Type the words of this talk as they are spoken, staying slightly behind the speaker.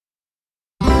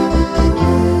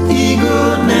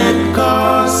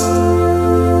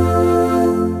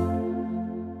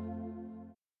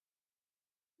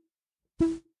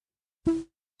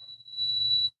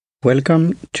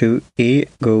Welcome to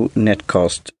Ego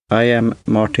Netcast. I am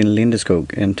Martin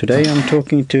Lindeskog, and today I'm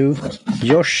talking to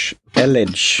Josh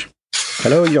Elledge.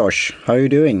 Hello, Josh. How are you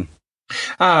doing?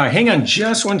 Hang on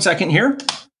just 1 second here.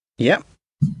 Yeah.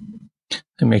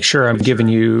 And make sure I'm giving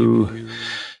you...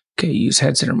 Okay, use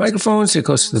headset or microphone. Stay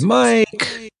close to the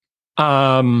mic.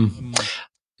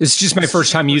 It's just my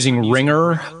first time using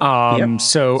Ringer.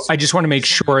 So I just want to make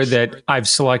sure that I've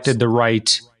selected the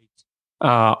right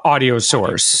audio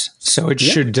source. So it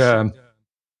should... I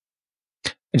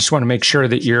just want to make sure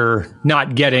that you're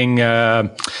not getting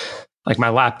like my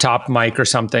laptop mic or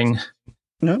something.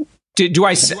 No.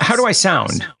 How do I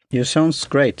sound? You sounds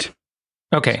great.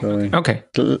 Okay. So, okay.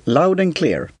 Loud and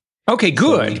clear. Okay,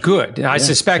 good. I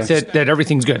suspect that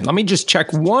everything's good. Let me just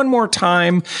check one more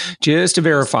time just to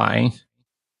verify.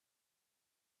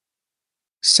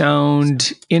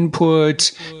 Sound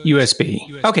input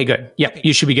USB. Okay, good. Yeah,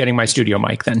 you should be getting my studio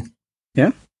mic then.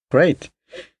 Yeah, great.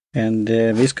 And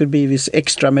this could be this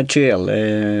extra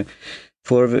material.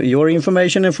 For your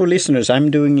information and for listeners, I'm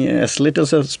doing as little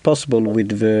as possible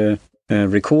with the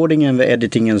recording and the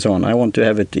editing and so on. I want to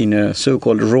have it in a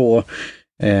so-called raw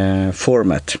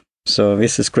format. So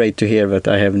this is great to hear that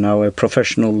I have now a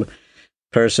professional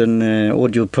person,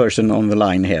 audio person on the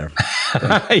line here.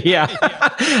 Yeah,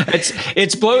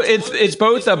 it's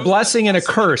both a blessing and a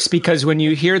curse, because when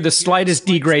you hear the slightest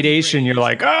degradation, you're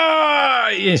like,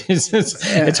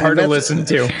 it's hard to listen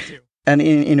to. And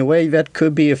in a way, that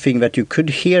could be a thing that you could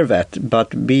hear that,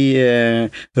 but be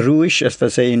ruhig, as they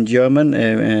say in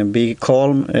German, be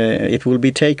calm. It will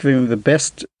be taking the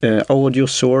best audio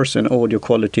source and audio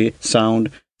quality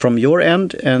sound from your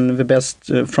end and the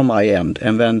best from my end,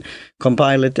 and then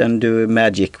compile it and do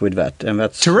magic with that. And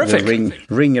that's terrific. The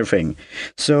Ringer thing.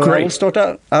 So Great. I will start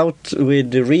out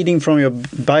with reading from your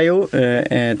bio,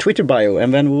 Twitter bio,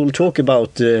 and then we'll talk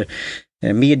about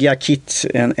Media Kit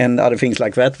and other things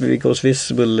like that, because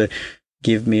this will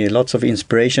give me lots of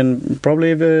inspiration,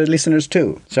 probably the listeners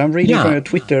too. So I'm reading from your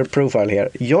Twitter profile here.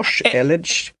 Josh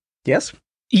Elledge, yes?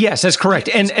 Yes, that's correct.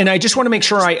 And I just want to make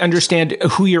sure I understand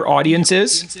who your audience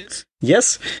is.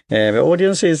 Yes, the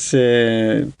audience is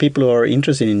people who are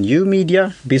interested in new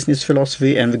media, business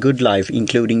philosophy, and the good life,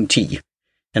 including tea.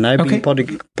 And I've been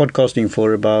podcasting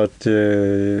for about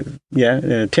 10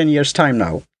 years' time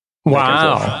now.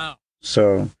 Wow.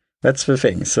 So that's the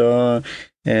thing. So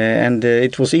and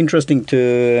it was interesting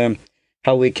to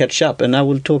how we catch up, and I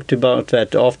will talk about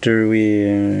that after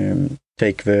we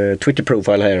take the Twitter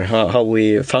profile here, how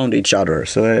we found each other.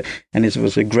 So and it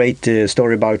was a great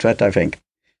story about that, I think.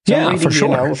 So yeah, for sure.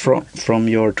 Now from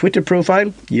your Twitter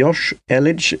profile, Josh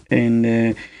Elledge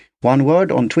in one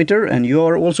word on Twitter, and you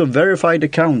are also a verified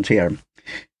account here.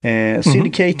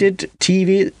 Syndicated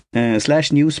TV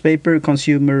 / newspaper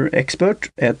consumer expert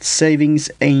at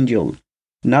Savings Angel.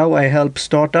 Now I help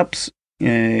startups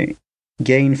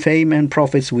gain fame and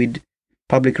profits with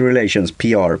public relations,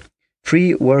 PR.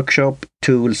 Free workshop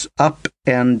tools,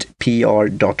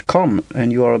 upendpr.com.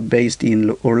 And you are based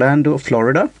in Orlando,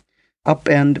 Florida.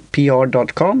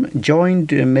 Upendpr.com.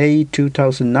 Joined May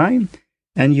 2009.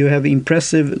 And you have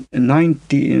impressive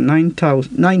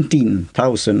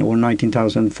 19,000 or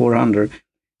 19,400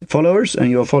 followers,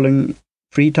 and you're following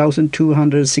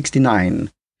 3,269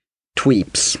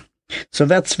 tweets. So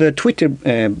that's the Twitter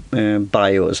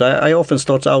bio. So I often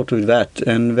start out with that,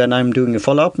 and when I'm doing a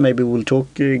follow-up, maybe we'll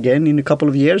talk again in a couple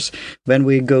of years, when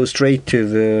we go straight to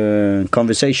the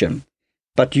conversation.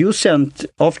 But you sent,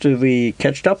 after we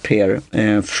catched up here,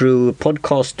 through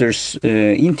Podcasters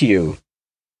interview,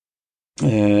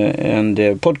 and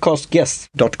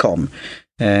podcastguest.com.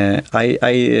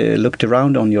 I looked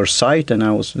around on your site, and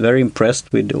I was very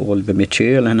impressed with all the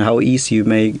material and how easy you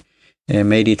made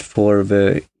it for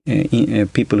the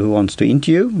people who wants to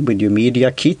interview with your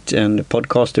Media Kit and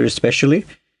podcaster especially,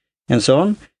 and so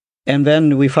on. And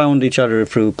then we found each other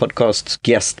through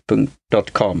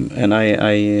podcastguest.com, and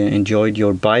I enjoyed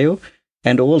your bio.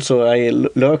 And also I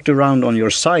lurked around on your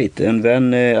site, and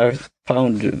then I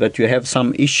found that you have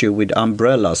some issue with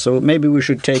umbrellas. So maybe we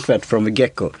should take that from the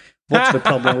get-go. What's the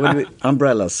problem with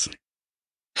umbrellas?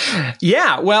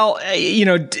 Yeah, well,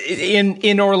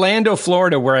 in Orlando,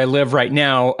 Florida, where I live right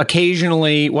now,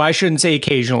 occasionally, well, I shouldn't say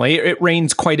occasionally, it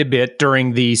rains quite a bit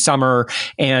during the summer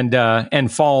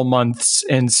and fall months,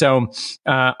 and so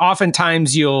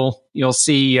oftentimes you'll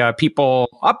see people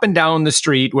up and down the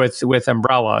street with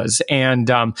umbrellas,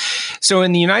 and so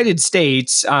in the United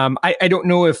States, I don't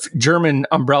know if German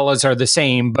umbrellas are the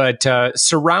same, but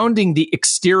surrounding the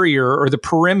exterior or the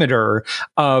perimeter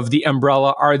of the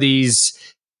umbrella are these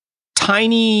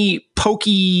tiny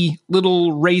pokey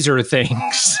little razor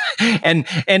things. and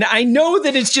I know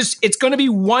that it's going to be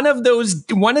one of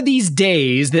these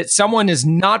days that someone is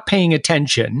not paying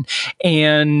attention,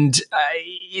 and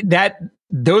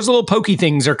those little pokey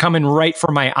things are coming right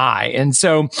for my eye. And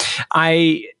so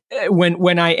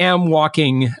when I am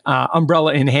walking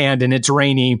umbrella in hand and it's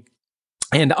rainy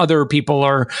and other people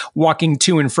are walking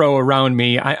to and fro around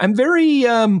me, I'm very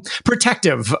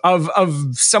protective of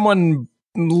someone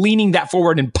leaning that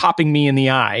forward and popping me in the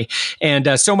eye,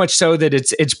 and so much so that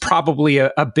it's probably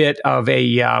a bit of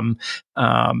I'm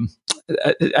a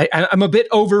bit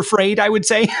overafraid, I would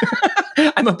say.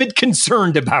 I'm a bit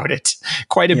concerned about it,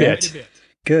 quite a bit.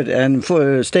 Good. And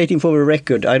for stating for the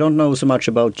record, I don't know so much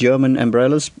about German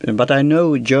umbrellas, but I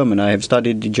know German. I have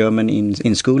studied German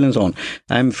in school and so on.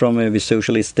 I'm from the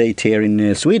socialist state here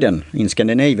in Sweden, in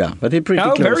Scandinavia, but it's pretty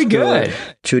close very good.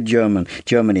 to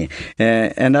Germany.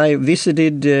 And I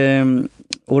visited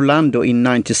Orlando in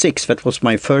 '96. That was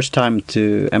my first time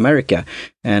to America.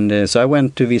 And so I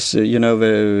went to this,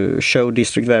 the show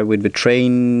district there with the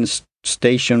trains,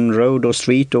 station road or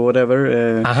street or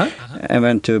whatever. I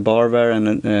went to a bar there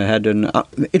and had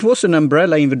it was an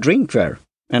umbrella in the drink there,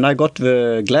 and I got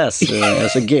the glass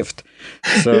as a gift.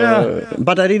 So,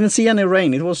 but I didn't see any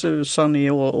rain. It was sunny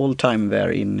all time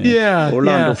there in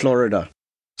Orlando, Florida.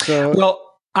 So, well,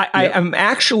 I am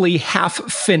actually half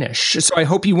Finnish, so I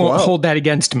hope you won't hold that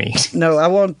against me. No, I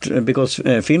won't, because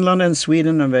Finland and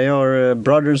Sweden, they are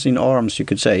brothers in arms, you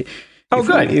could say. Oh,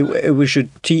 good. We should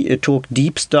talk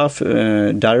deep stuff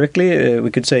directly. We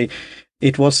could say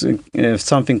it was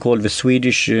something called the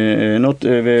Swedish, not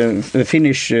the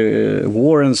Finnish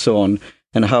war and so on,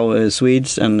 and how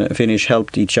Swedes and Finnish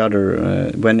helped each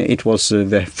other when it was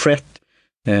the threat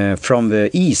from the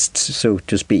east, so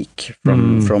to speak,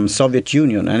 from Soviet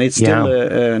Union, and it's still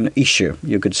an issue,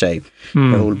 you could say,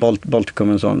 the whole Balticum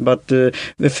and so on. But the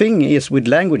thing is with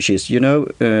languages,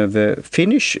 the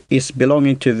Finnish is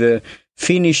belonging to the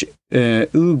Finnish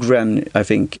Ugrian, I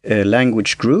think,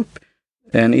 language group,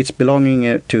 and it's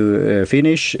belonging to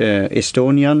Finnish,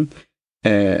 Estonian,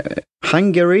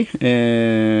 Hungarian,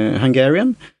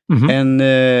 and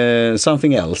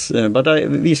something else. But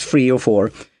these 3 or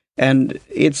 4. And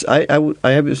I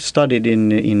have studied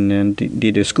and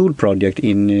did a school project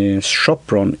in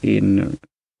Sopron in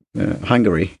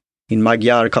Hungary, in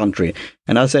Magyar country,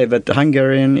 and I say that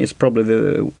Hungarian is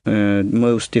probably the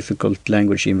most difficult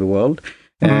language in the world.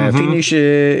 Finnish,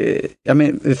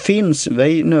 the Finns,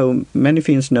 many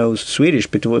Finns know Swedish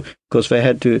because they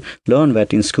had to learn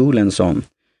that in school and so on.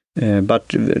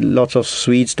 But lots of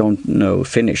Swedes don't know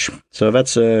Finnish, so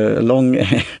that's a long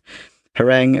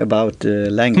harangue about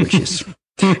languages.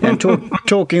 And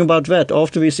talking about that,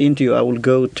 after this interview, I will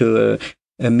go to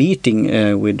a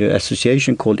meeting with the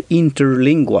association called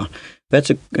Interlingua.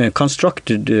 That's a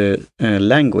constructed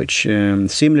language,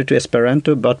 similar to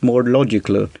Esperanto, but more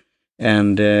logical.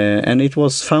 And it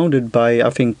was founded by,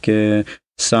 I think,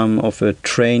 some of a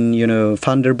train,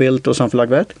 Vanderbilt or something like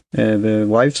that. The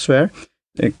wives were.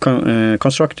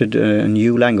 Constructed a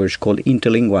new language called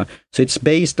Interlingua. So it's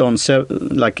based on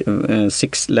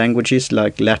 6 languages,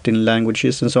 like Latin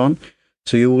languages and so on.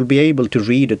 So you will be able to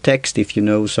read a text if you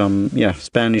know some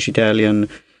Spanish, Italian,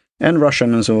 and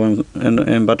Russian and so on,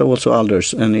 and but also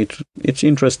others. And it's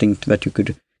interesting that you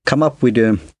could come up with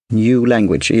a new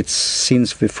language. It's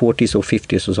since the 40s or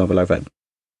 50s or something like that.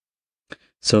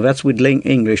 So that's with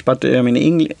English, but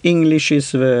English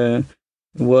is the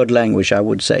word language, I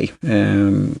would say,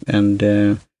 and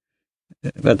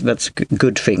that's a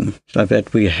good thing, so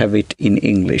that we have it in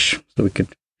English, so we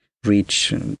could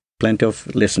reach plenty of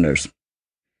listeners.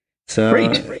 So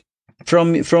great.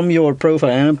 From your profile,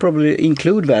 and I'll probably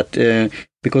include that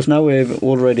because now we've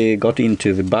already got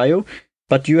into the bio,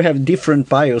 but you have different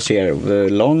bios here,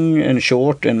 long and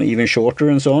short, and even shorter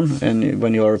and so on. And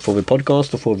when you are for the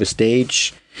podcast or for the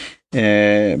stage.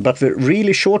 But the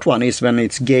really short one is when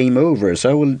it's game over. So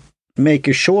I will make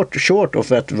a short of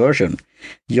that version.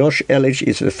 Josh Elledge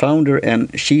is the founder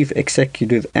and chief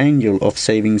executive angel of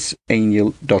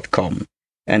SavingsAngel.com,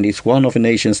 and is one of the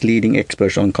nation's leading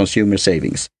experts on consumer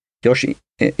savings. Josh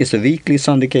is a weekly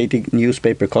syndicated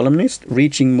newspaper columnist,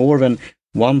 reaching more than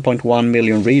 1.1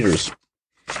 million readers.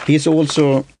 He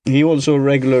also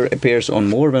regularly appears on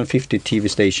more than 50 TV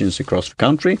stations across the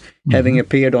country, having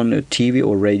appeared on TV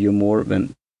or radio more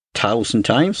than 1,000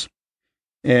 times.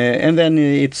 And then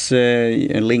it's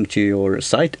a link to your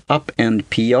site, Upend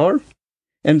PR,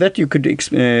 and that you could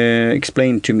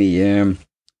explain to me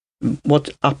what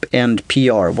Upend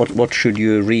PR. What should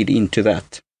you read into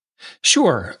that?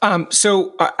 Sure.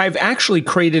 So I've actually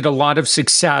created a lot of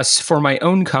success for my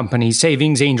own company,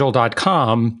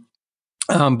 savingsangel.com,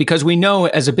 because we know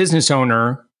as a business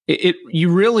owner, you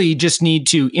really just need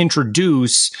to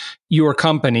introduce your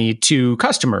company to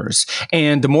customers.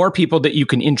 And the more people that you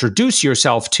can introduce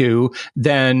yourself to,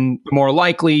 then the more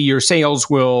likely your sales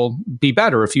will be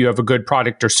better if you have a good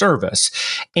product or service.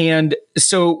 And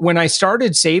so when I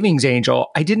started Savings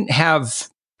Angel, I didn't have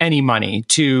any money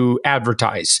to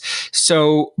advertise.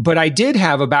 So, but I did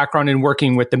have a background in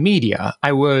working with the media.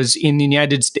 I was in the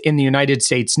United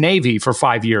States Navy for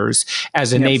 5 years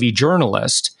as a Navy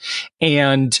journalist,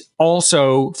 and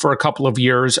also for a couple of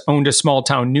years owned a small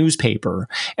town newspaper.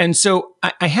 And so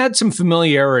I had some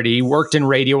familiarity, worked in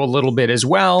radio a little bit as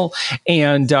well.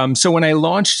 And so when I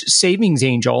launched Savings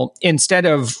Angel, instead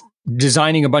of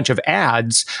designing a bunch of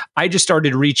ads, I just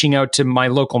started reaching out to my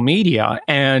local media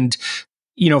and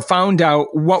found out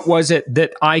what was it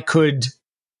that I could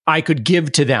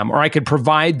give to them, or I could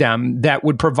provide them that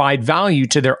would provide value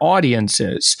to their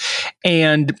audiences.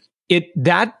 And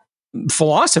that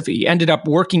philosophy ended up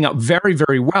working out very,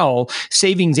 very well.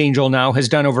 Savings Angel now has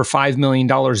done over $5 million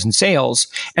in sales,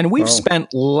 and we've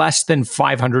spent less than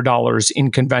 $500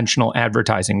 in conventional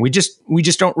advertising. We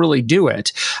just don't really do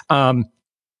it.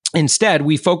 Instead,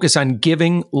 we focus on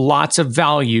giving lots of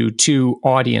value to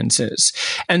audiences.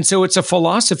 And so it's a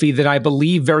philosophy that I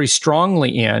believe very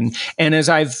strongly in. And as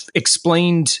I've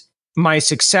explained my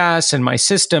success and my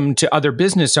system to other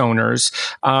business owners,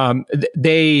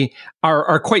 they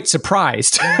are quite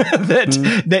surprised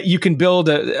that you can build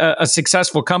a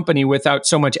successful company without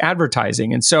so much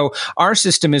advertising. And so our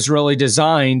system is really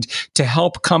designed to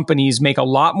help companies make a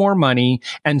lot more money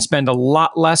and spend a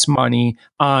lot less money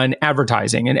on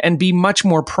advertising and be much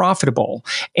more profitable.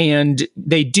 And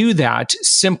they do that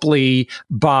simply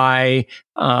by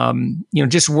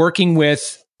just working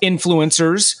with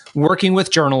influencers, working with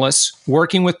journalists,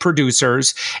 working with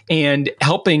producers, and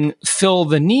helping fill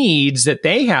the needs that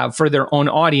they have for their own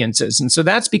audiences. And so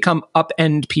that's become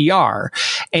Upend PR.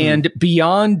 And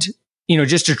beyond,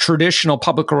 just a traditional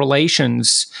public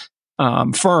relations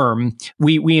firm,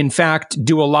 we in fact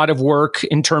do a lot of work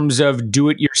in terms of do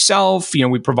it yourself.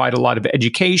 We provide a lot of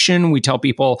education. We tell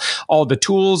people all the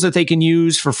tools that they can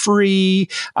use for free.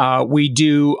 We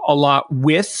do a lot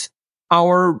with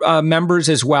our members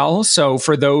as well. So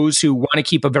for those who want to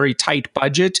keep a very tight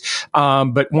budget,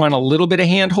 but want a little bit of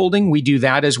hand holding, we do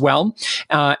that as well.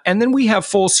 And then we have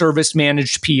full service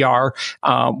managed PR,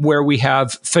 where we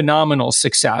have phenomenal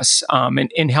success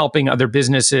in helping other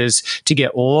businesses to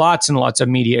get lots and lots of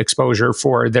media exposure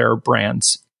for their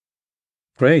brands.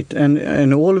 Great.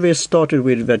 And all of this started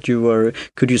with that you were,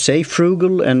 could you say,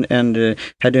 frugal and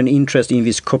had an interest in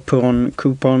this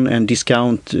coupon and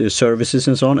discount services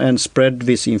and so on, and spread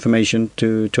this information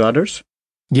to others?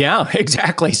 Yeah,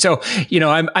 exactly. So,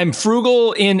 I'm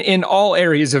frugal in all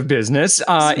areas of business.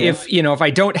 If I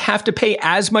don't have to pay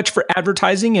as much for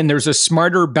advertising and there's a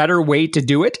smarter, better way to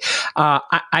do it,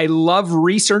 I love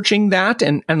researching that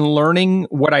and learning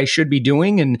what I should be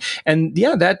doing. And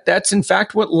that's in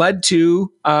fact what led to,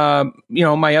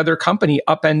 my other company,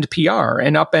 Upend PR.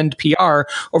 And Upend PR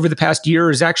over the past year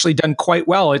has actually done quite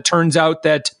well. It turns out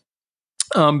that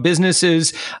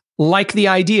businesses like the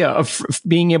idea of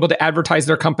being able to advertise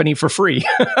their company for free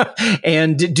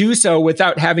and do so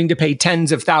without having to pay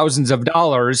tens of thousands of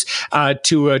dollars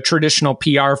to a traditional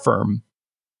PR firm.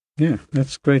 Yeah,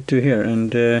 that's great to hear.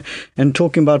 And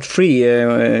talking about free,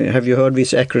 have you heard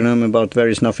this acronym about there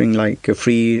is nothing like a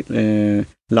free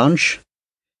lunch?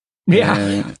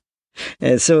 Yeah.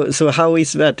 So how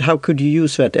is that? How could you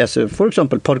use that as a, for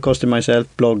example, podcaster myself,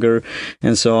 blogger,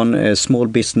 and so on, a small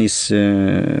business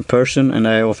person? And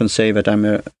I often say that I'm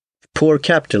a poor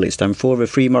capitalist. I'm for the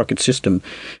free market system,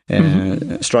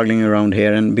 struggling around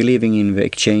here and believing in the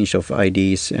exchange of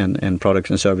ideas and products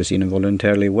and services in a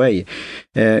voluntarily way.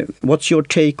 What's your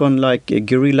take on like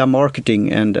guerrilla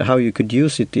marketing and how you could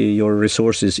use it, your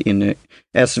resources in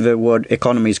as the word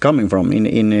economy is coming from,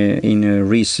 in a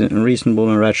reasonable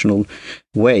and rational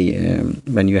way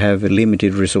when you have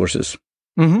limited resources?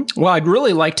 Well, I'd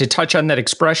really like to touch on that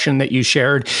expression that you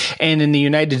shared. And in the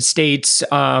United States,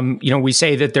 we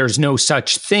say that there's no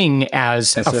such thing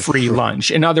as a free lunch.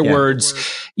 In other words,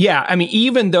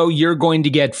 even though you're going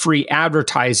to get free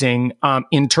advertising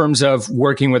in terms of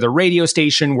working with a radio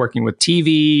station, working with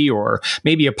TV, or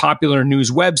maybe a popular news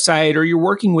website, or you're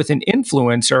working with an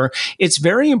influencer, it's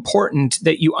very important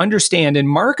that you understand, and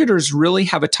marketers really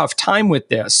have a tough time with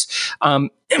this.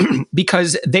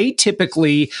 Because they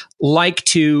typically like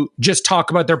to just talk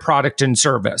about their product and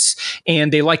service,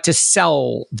 and they like to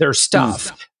sell their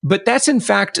stuff. But that's in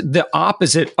fact the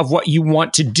opposite of what you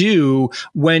want to do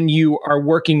when you are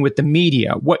working with the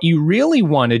media. What you really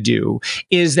want to do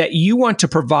is that you want to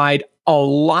provide a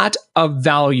lot of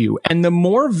value. And the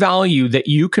more value that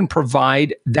you can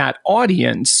provide that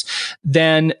audience,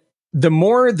 then the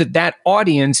more that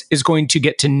audience is going to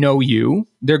get to know you,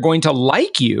 they're going to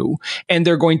like you, and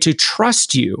they're going to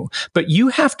trust you. But you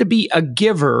have to be a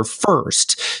giver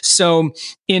first. So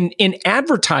in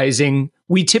advertising,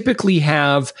 we typically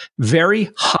have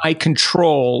very high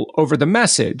control over the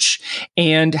message.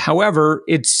 And however,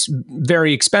 it's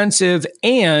very expensive,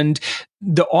 and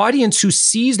the audience who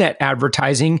sees that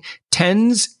advertising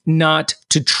tends not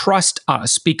to trust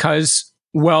us because,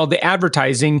 well, the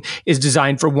advertising is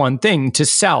designed for one thing, to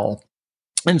sell.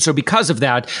 And so because of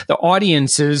that, the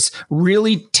audiences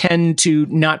really tend to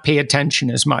not pay attention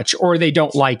as much, or they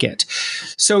don't like it.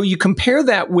 So you compare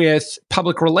that with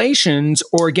public relations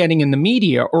or getting in the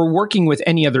media or working with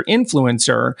any other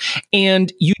influencer,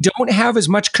 and you don't have as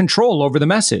much control over the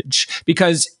message,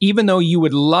 because even though you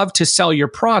would love to sell your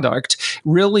product,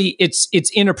 really it's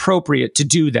inappropriate to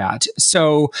do that.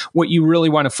 So what you really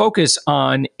want to focus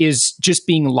on is just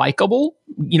being likable,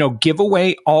 give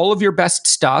away all of your best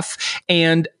stuff,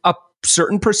 and a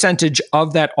certain percentage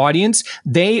of that audience,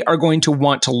 they are going to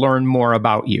want to learn more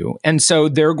about you. And so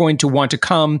they're going to want to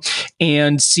come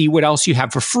and see what else you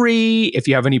have for free. If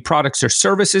you have any products or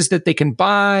services that they can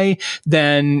buy,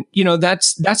 then,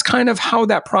 that's kind of how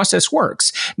that process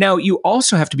works. Now, you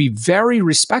also have to be very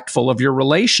respectful of your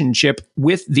relationship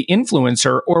with the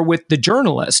influencer or with the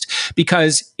journalist,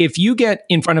 because if you get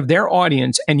in front of their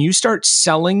audience and you start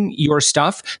selling your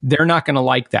stuff, they're not going to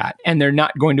like that, and they're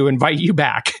not going to invite you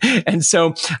back. And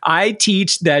so I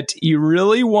teach that you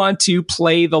really want to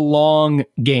play the long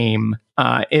game.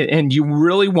 And you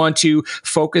really want to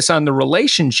focus on the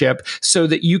relationship so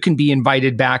that you can be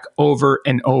invited back over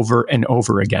and over and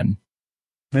over again.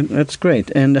 That's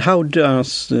great. And how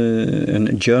does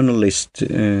a journalist,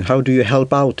 how do you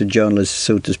help out a journalist,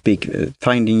 so to speak,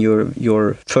 finding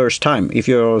your first time? If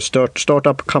you're a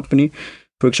startup company,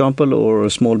 for example, or a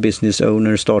small business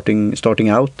owner starting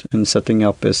out and setting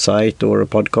up a site or a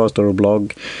podcast or a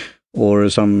blog or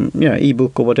some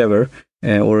ebook or whatever,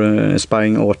 or an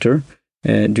aspiring author,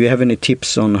 do you have any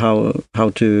tips on how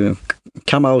to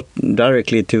come out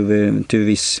directly to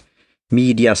this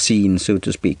media scene, so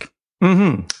to speak?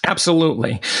 Mm-hmm.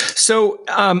 Absolutely. So,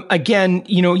 again,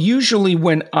 usually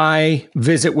when I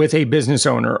visit with a business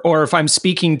owner, or if I'm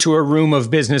speaking to a room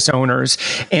of business owners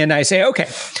and I say, okay,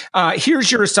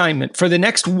 here's your assignment for the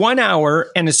next 1 hour.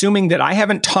 And assuming that I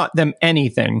haven't taught them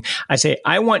anything, I say,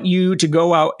 I want you to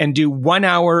go out and do 1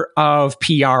 hour of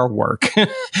PR work.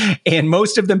 And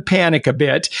most of them panic a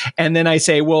bit. And then I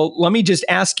say, well, let me just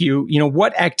ask you,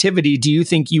 what activity do you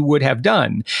think you would have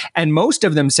done? And most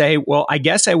of them say, well, I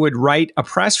guess I would write a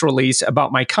press release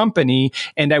about my company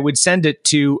and I would send it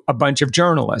to a bunch of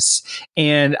journalists.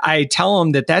 And I tell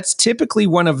them that that's typically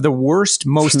one of the worst,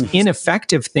 most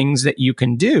ineffective things that you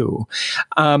can do.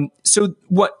 And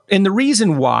the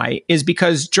reason why is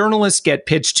because journalists get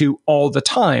pitched to all the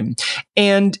time.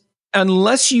 And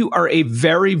unless you are a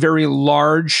very, very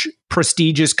large,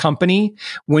 prestigious company,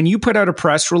 when you put out a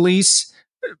press release,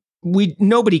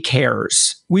 nobody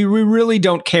cares. We really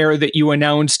don't care that you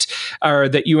announced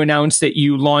that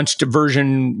you launched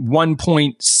version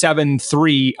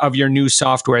 1.73 of your new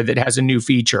software that has a new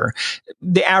feature.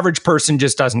 The average person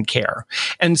just doesn't care.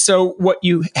 And so what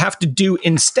you have to do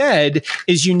instead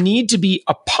is you need to be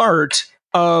a part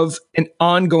of an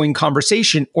ongoing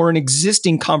conversation or an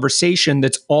existing conversation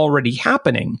that's already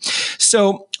happening.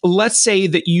 So let's say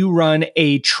that you run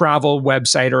a travel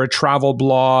website or a travel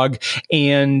blog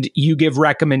and you give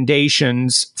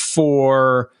recommendations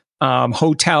for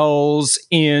hotels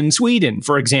in Sweden,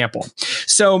 for example.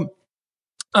 So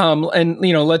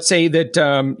let's say that,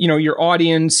 your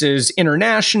audience is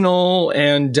international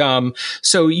and,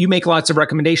 so you make lots of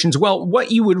recommendations. Well,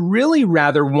 what you would really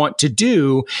rather want to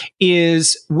do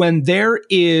is when there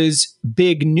is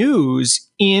big news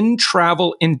in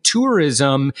travel and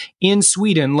tourism in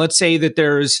Sweden, let's say that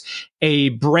there's a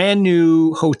brand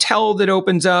new hotel that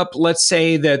opens up. Let's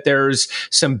say that there's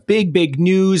some big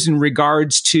news in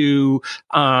regards to,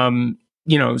 some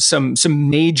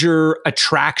major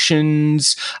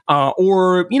attractions,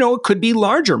 or, it could be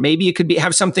larger. Maybe it could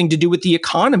have something to do with the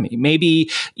economy. Maybe,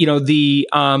 the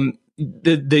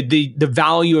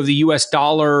value of the US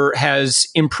dollar has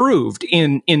improved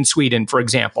in Sweden, for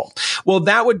example. Well,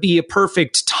 that would be a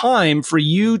perfect time for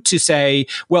you to say,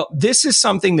 well, this is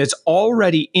something that's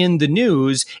already in the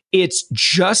news. It's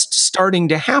just starting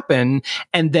to happen.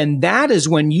 And then that is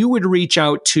when you would reach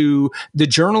out to the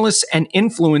journalists and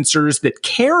influencers that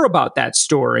care about that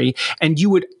story, and you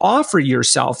would offer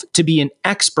yourself to be an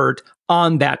expert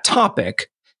on that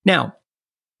topic. Now,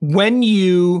 when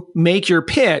you make your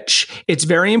pitch, it's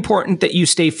very important that you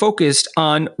stay focused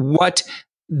on what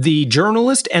the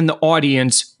journalist and the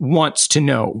audience wants to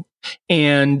know.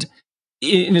 And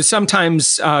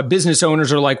sometimes business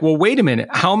owners are like, well, wait a minute,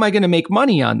 how am I going to make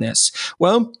money on this?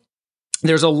 Well,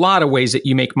 there's a lot of ways that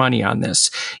you make money on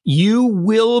this. You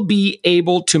will be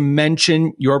able to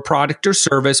mention your product or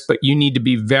service, but you need to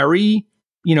be very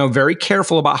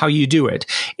careful about how you do it.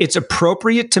 It's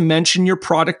appropriate to mention your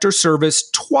product or service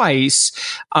twice,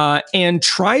 and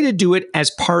try to do it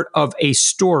as part of a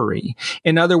story.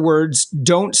 In other words,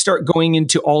 don't start going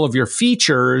into all of your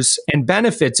features and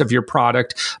benefits of your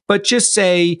product, but just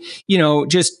say, one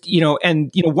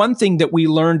thing that we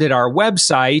learned at our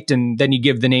website, and then you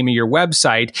give the name of your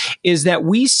website, is that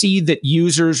we see that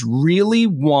users really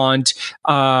want,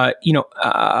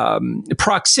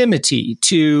 proximity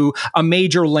to a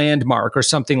major landmark or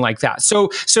something like that. So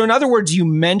in other words, you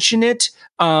mention it,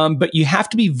 but you have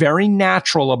to be very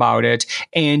natural about it,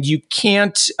 and you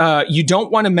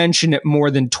don't want to mention it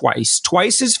more than twice.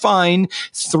 Twice is fine.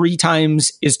 3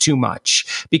 times is too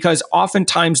much, because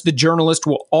oftentimes the journalist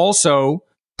will also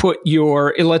put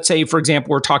let's say, for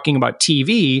example, we're talking about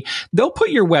TV, they'll put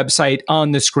your website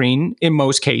on the screen in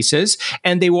most cases,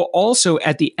 and they will also,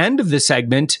 at the end of the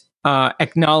segment,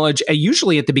 acknowledge,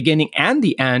 usually at the beginning and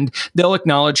the end, they'll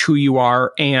acknowledge who you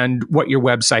are and what your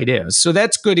website is. So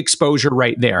that's good exposure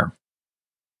right there.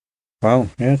 Wow,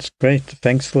 that's great.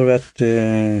 Thanks for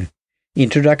that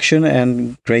introduction,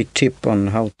 and great tip on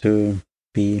how to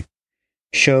be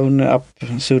shown up,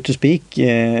 so to speak,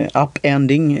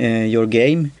 upending your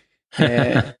game.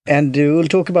 And we'll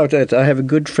talk about that. I have a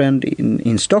good friend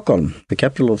in Stockholm, the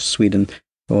capital of Sweden,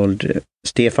 called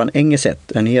Stefan Engeset,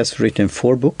 and he has written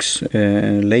 4 books.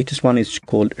 Latest one is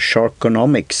called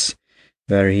Sharkonomics,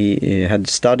 where he had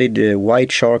studied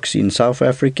white sharks in South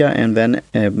Africa and then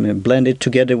blended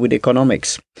together with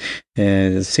economics.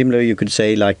 Similar, you could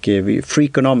say, like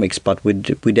Freakonomics, but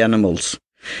with animals.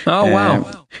 Oh,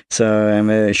 wow. So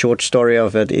a short story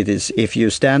of it is, if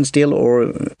you stand still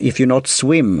or if you not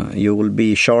swim, you will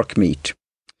be shark meat.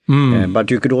 But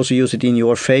you could also use it in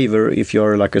your favor if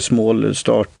you're like a small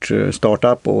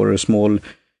startup or a small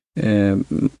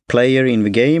player in the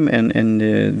game, and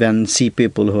then see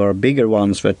people who are bigger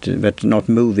ones that not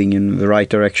moving in the right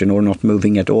direction or not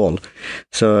moving at all.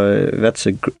 So that's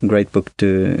a great book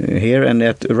to hear. And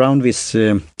around this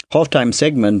halftime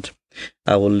segment,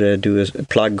 I will do a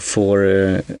plug for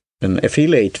an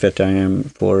affiliate that I am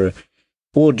for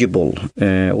Audible,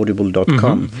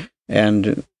 audible.com. Mm-hmm.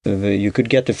 And you could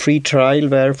get a free trial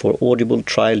there for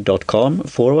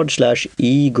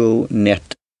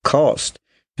audibletrial.com/egonetcast.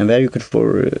 And there you could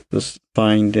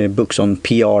find books on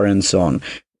PR and so on.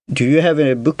 Do you have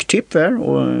a book tip there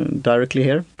or directly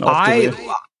here? I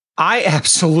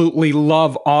absolutely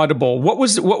love Audible. What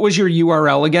was your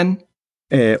URL again?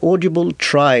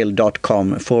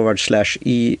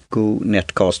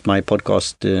 audibletrial.com/egonetcast, my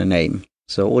podcast name.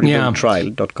 So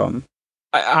audibletrial.com.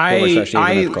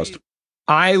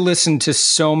 I listen to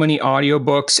so many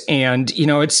audiobooks, and,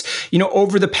 it's,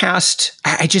 over the past,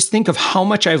 I just think of how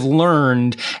much I've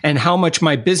learned and how much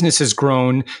my business has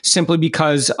grown simply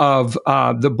because of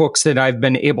the books that I've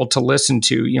been able to listen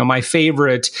to. My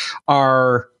favorite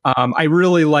are, I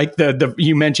really like the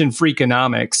you mentioned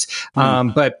Freakonomics,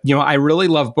 but I really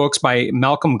love books by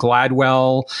Malcolm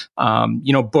Gladwell.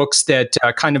 Books that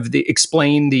kind of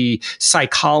explain the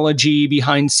psychology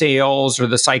behind sales, or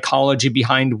the psychology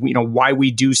behind why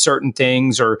we do certain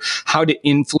things, or how to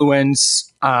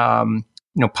influence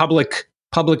public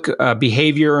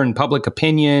behavior and public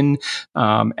opinion,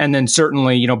 and then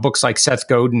certainly books like Seth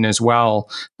Godin as well.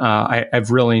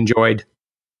 I've really enjoyed.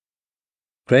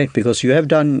 Great, because you have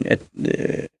done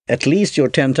at least your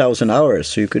 10,000 hours,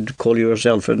 so you could call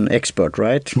yourself an expert,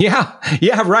 right? Yeah,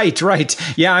 right.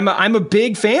 Yeah, I'm a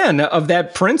big fan of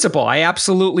that principle. I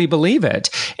absolutely believe it,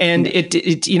 and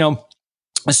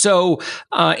So,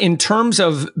 in terms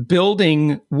of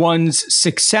building one's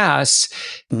success,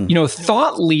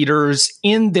 thought leaders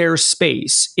in their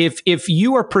space, if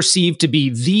you are perceived to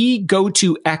be the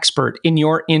go-to expert in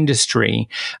your industry,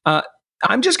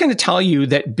 I'm just going to tell you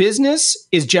that business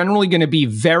is generally going to be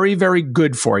very, very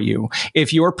good for you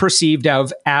if you're perceived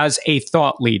as a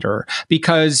thought leader,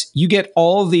 because you get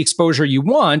all of the exposure you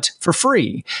want for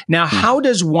free. Now, how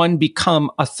does one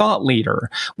become a thought leader?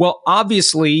 Well,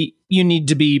 obviously, you need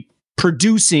to be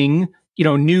producing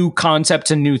new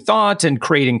concepts and new thoughts and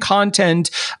creating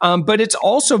content. But it's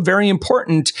also very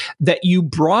important that you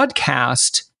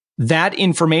broadcast that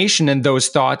information and those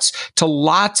thoughts to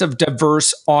lots of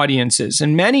diverse audiences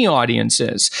and many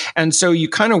audiences. And so you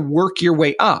kind of work your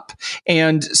way up.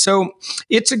 And so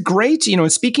it's a great,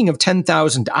 speaking of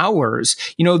 10,000 hours,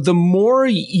 the more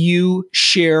you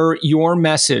share your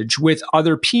message with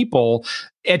other people,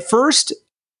 at first,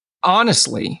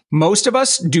 honestly, most of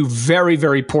us do very,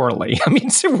 very poorly. I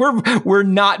mean, so we're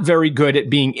not very good at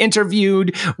being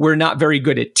interviewed. We're not very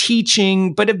good at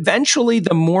teaching, but eventually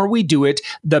the more we do it,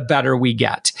 the better we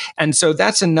get. And so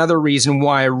that's another reason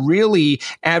why I really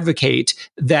advocate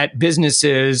that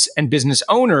businesses and business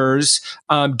owners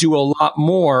do a lot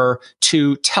more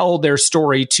to tell their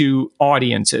story to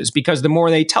audiences, because the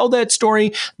more they tell that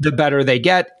story, the better they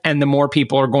get, and the more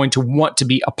people are going to want to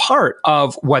be a part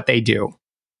of what they do.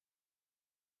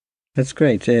 That's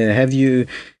great. Have you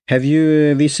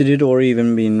visited or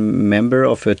even been member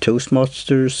of a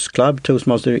Toastmasters club,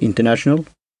 Toastmaster International?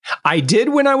 I did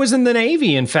when I was in the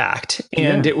Navy, in fact,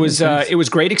 and it was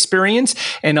great experience.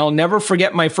 And I'll never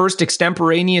forget my first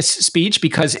extemporaneous speech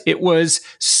because it was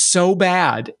so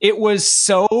bad. It was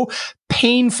so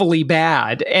painfully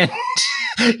bad. And,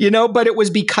 but it was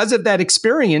because of that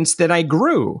experience that I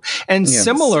grew. And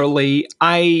similarly,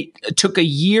 I took a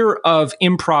year of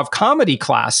improv comedy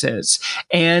classes.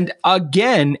 And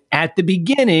again, at the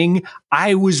beginning,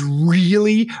 I was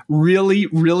really, really,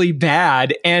 really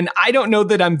bad. And I don't know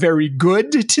that I'm very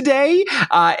good today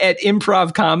at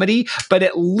improv comedy, but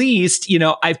at least,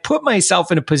 I've put myself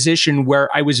in a position where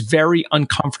I was very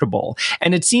uncomfortable.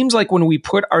 And it seems like when we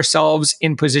put ourselves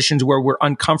in positions where we're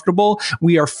uncomfortable,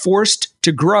 we are forced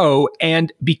to grow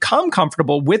and become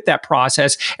comfortable with that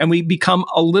process. And we become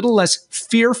a little less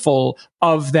fearful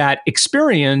of that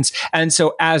experience. And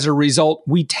so as a result,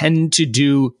 we tend to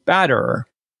do better.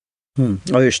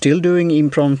 Are you still doing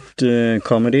impromptu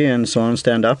comedy and so on,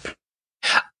 stand up?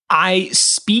 I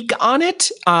speak on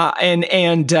it, and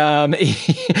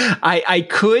I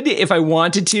could if I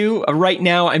wanted to. Right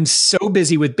now, I'm so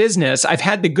busy with business. I've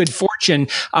had the good fortune,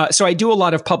 so I do a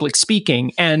lot of public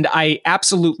speaking, and I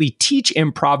absolutely teach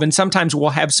improv. And sometimes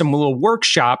we'll have some little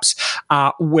workshops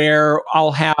where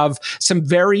I'll have some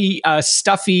very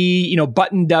stuffy,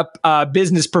 buttoned up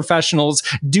business professionals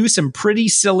do some pretty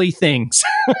silly things.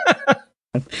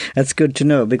 That's good to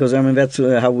know, because that's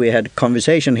how we had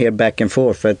conversation here back and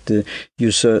forth. That you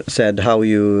said how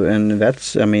you, and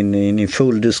that's in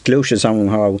full disclosure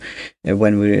somehow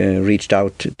when we reached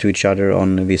out to each other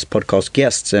on this podcast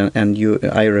guests, and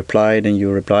I replied and you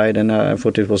replied, and I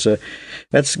thought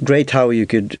that's great how you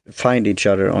could find each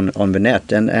other on the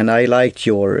net, and I liked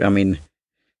your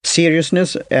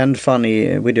seriousness and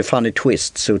funny, with a funny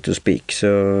twist, so to speak.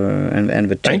 So and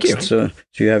the text. Thank you. So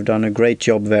you have done a great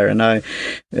job there, and I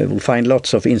will find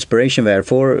lots of inspiration there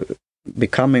for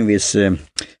becoming this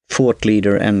thought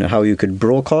leader, and how you could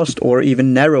broadcast or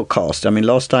even narrowcast.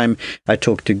 Last time I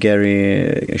talked to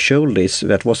Gary Sholdes,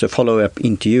 that was a follow-up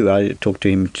interview. I talked to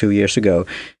him 2 years ago,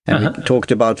 and we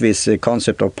talked about this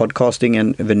concept of podcasting,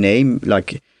 and the name,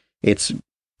 like it's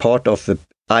part of the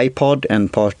iPod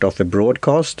and part of a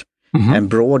broadcast, and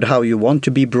broad how you want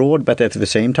to be broad, but at the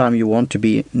same time you want to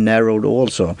be narrowed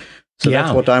also. So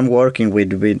that's what I'm working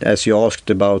with as you asked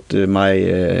about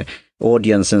my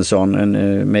audience and so on,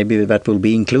 and maybe that will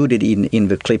be included in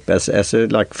the clip as a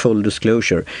like full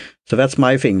disclosure. So that's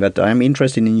my thing, that I'm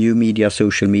interested in new media,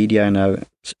 social media, and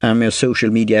I'm a social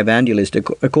media evangelist,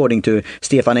 according to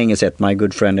Stefan Engelset, my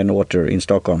good friend and author in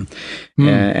Stockholm.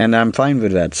 And I'm fine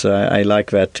with that, so I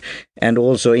like that. And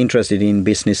also interested in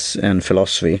business and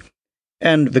philosophy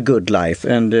and the good life.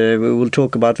 And we will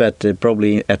talk about that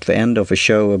probably at the end of the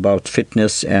show, about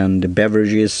fitness and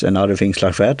beverages and other things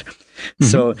like that.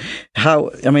 So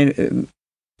how,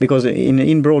 because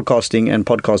in broadcasting and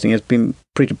podcasting, it's been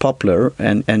pretty popular,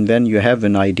 and then you have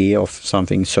an idea of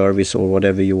something, service or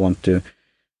whatever you want to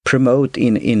promote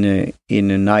in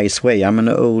a nice way. I'm an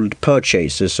old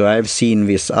purchaser, so I've seen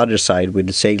this other side with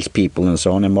the salespeople and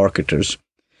so on, and marketers.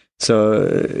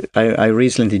 So I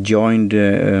recently joined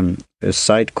a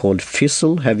site called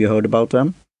Fizzle. Have you heard about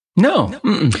them? No.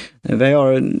 They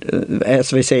are, as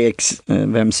they say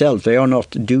themselves, they are not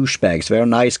douchebags. They are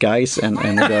nice guys and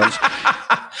girls.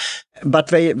 But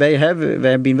they have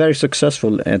been very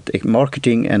successful at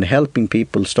marketing and helping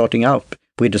people starting out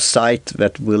with a site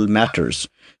that will matters.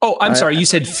 Oh, I'm sorry. You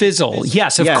said Fizzle.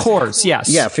 Yes, of course. Yes.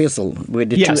 Yeah, Fizzle with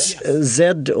the two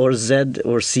Z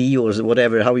or C or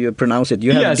whatever, how you pronounce it.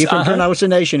 You have different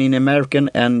pronunciation in American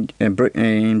and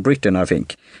in Britain, I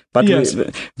think. But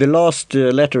the last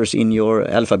letters in your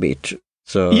alphabet.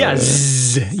 So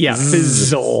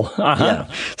Fizzle. Yeah.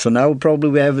 So now probably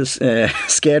we have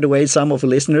scared away some of the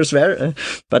listeners there.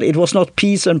 But it was not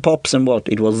peas and pops and what,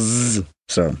 it was Z.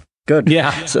 So good.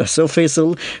 Yeah. So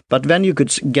fizzle, but then you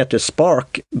could get a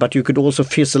spark, but you could also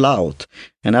fizzle out.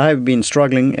 And I've been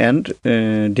struggling and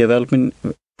developing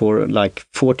for like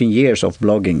 14 years of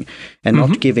blogging and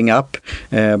not giving up.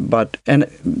 But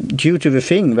due to the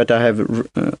thing that I have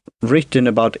written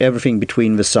about everything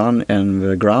between the sun and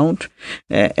the ground,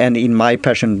 and in my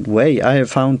passionate way, I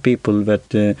have found people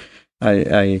that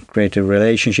I create a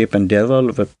relationship and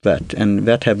develop that, and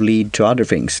that have led to other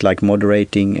things like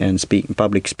moderating and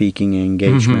public speaking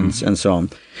engagements and so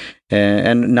on.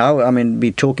 And now, I mean,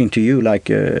 be talking to you like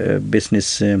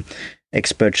business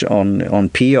experts on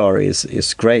PR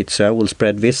is great. So I will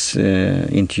spread this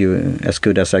into you as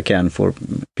good as I can for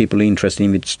people interested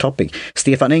in this topic.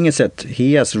 Stefan Engelset,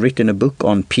 he has written a book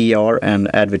on PR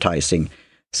and advertising.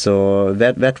 So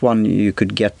that one you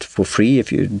could get for free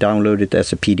if you download it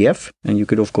as a PDF, and you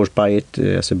could of course buy it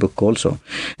as a book also.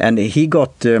 And he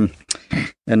got, and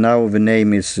now the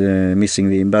name is missing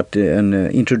me, but an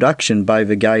introduction by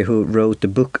the guy who wrote the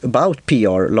book about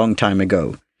PR a long time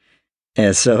ago.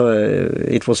 So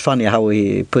it was funny how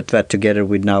he put that together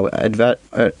with now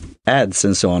ads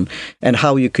and so on, and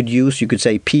how you could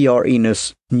say PR in a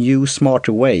new,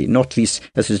 smarter way, not this,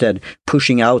 as you said,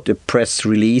 pushing out a press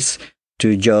release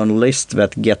to journalists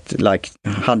that get like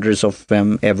hundreds of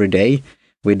them every day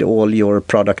with all your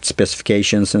product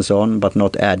specifications and so on, but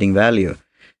not adding value.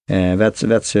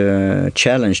 That's a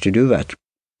challenge to do that.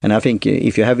 And I think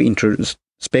if you have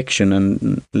introspection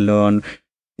and learn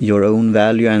your own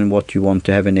value and what you want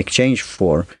to have an exchange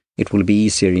for, it will be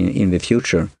easier in the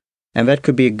future. And that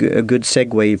could be a good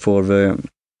segue for the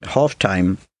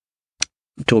halftime,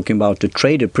 talking about the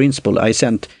trader principle. I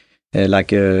sent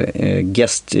like a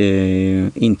guest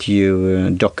interview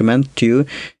document to you,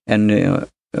 and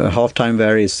halftime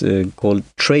there is called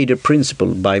Trader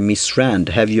Principle by Miss Rand.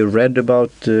 Have you read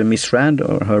about Miss Rand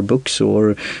or her books,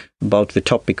 or about the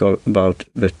topic about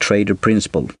the Trader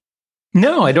Principle?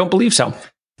 No, I don't believe so.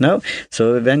 No?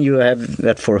 So then you have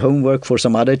that for homework for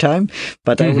some other time.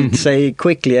 But I would say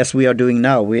quickly, as we are doing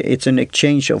now, it's an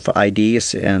exchange of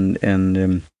ideas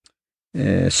and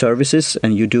services,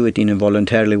 and you do it in a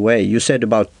voluntarily way. You said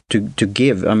about to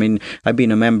give. I mean, I've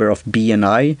been a member of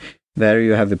BNI. There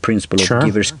you have the principle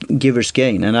of givers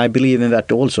gain, and I believe in that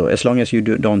also, as long as you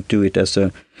don't do it as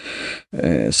a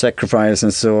sacrifice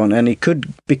and so on. And it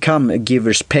could become a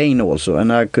giver's pain also,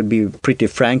 and I could be pretty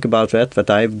frank about that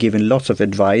I've given lots of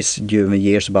advice during the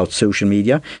years about social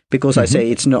media, because I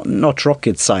say it's not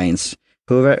rocket science.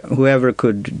 Whoever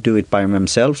could do it by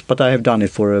themselves, but I have done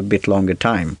it for a bit longer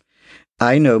time.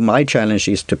 I know my challenge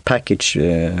is to package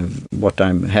what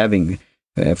I'm having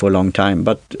for a long time,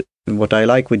 but what I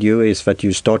like with you is that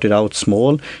you started out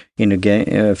small in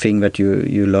a thing that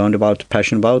you learned about,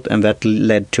 passion about, and that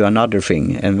led to another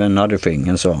thing and another thing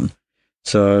and so on.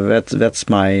 So that's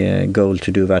my goal,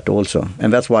 to do that also.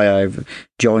 And that's why I've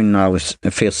joined now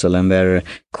Fizzle and their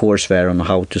course there on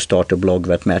how to start a blog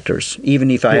that matters, even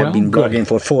if I have been blogging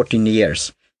for 14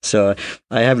 years. So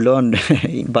I have learned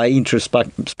by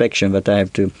introspection that I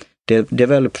have to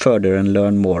develop further and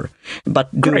learn more,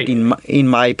 but do it in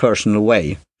my personal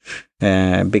way.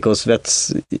 Because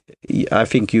I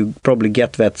think you probably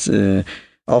get that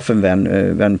often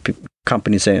when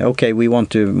companies say, okay, we want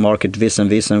to market this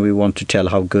and this, and we want to tell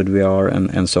how good we are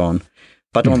and so on.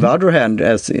 But on the other hand,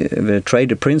 as the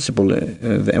Trader Principle,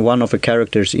 one of the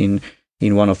characters in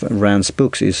one of Rand's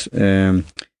books is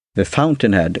the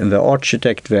Fountainhead, and the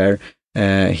architect there,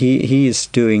 he is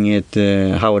doing it,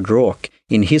 Howard Roark,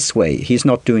 in his way. He's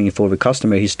not doing it for the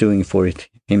customer, he's doing it for it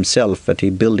himself, that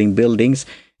he's building buildings,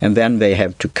 and then they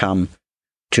have to come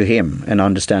to him and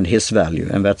understand his value,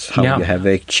 and that's how you have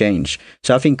a exchange.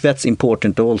 So I think that's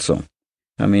important also.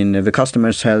 I mean, the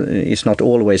customers is not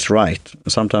always right.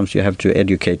 Sometimes you have to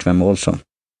educate them also.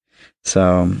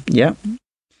 So, yeah,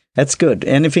 that's good.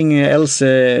 Anything else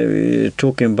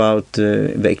talking about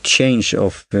the exchange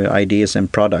of ideas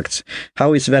and products?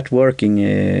 How is that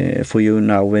working for you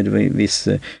now with this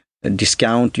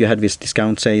discount? You had this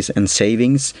discount sales and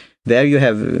savings. There you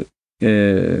have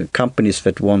companies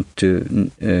that want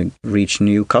to reach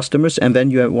new customers, and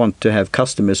then you want to have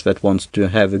customers that want to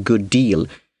have a good deal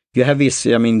you have this,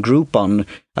 I mean, Groupon.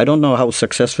 I don't know how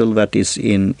successful that is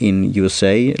in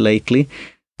USA lately,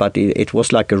 but it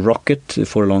was like a rocket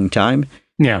for a long time.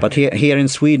 Yeah. But here in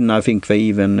Sweden, I think they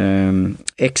even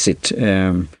exit,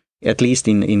 at least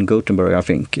in Gothenburg, I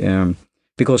think,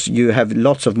 because you have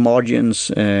lots of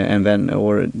margins and then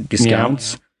or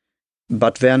discounts. Yeah.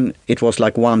 But then it was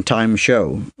like one-time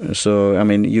show, so I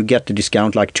mean you get the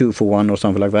discount like 2 for 1 or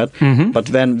something like that. Mm-hmm.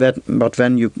 But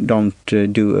then you don't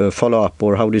do a follow-up,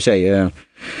 or how do you say,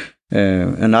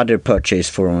 another purchase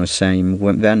from the same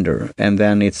vendor, and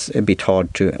then it's a bit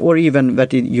hard to, or even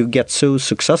that you get so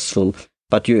successful,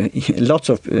 but you lots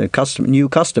of new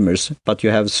customers, but you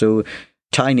have so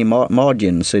tiny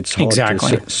margins, it's hard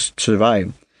to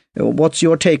survive. What's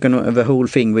your take on the whole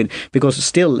thing? Because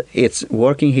still it's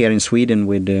working here in Sweden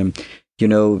with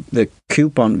the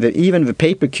coupon, even the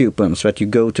paper coupons that you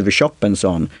go to the shop and so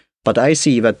on. But I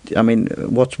see that, I mean,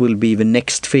 what will be the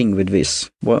next thing with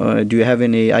this? Do you have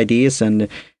any ideas and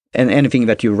anything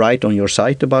that you write on your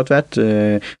site about that?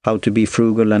 How to be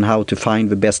frugal and how to find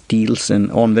the best deals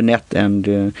and on the net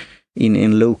and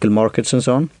in local markets and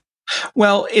so on?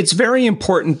 Well, it's very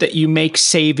important that you make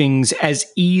savings as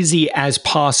easy as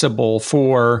possible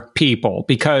for people,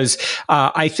 because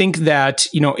I think that,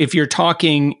 if you're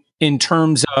talking in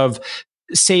terms of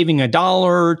saving $1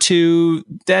 or $2,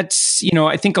 that's,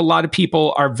 I think a lot of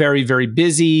people are very, very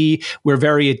busy. We're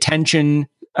very attention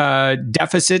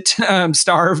deficit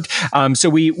starved. So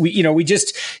we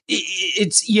just,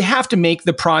 you have to make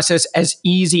the process as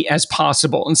easy as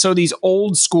possible. And so these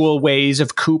old school ways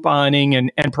of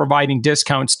couponing and providing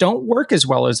discounts don't work as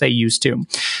well as they used to.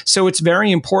 So it's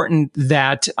very important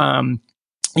that,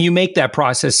 you make that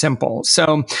process simple.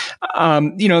 So,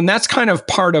 and that's kind of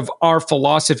part of our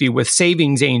philosophy with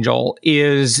Savings Angel,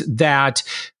 is that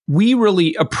we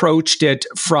really approached it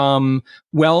from,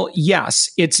 well, yes,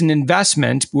 it's an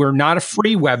investment. We're not a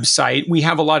free website. We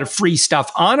have a lot of free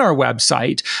stuff on our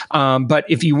website. But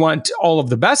if you want all of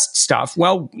the best stuff,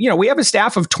 well, we have a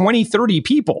staff of 20, 30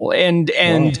 people, and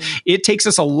wow. It takes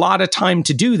us a lot of time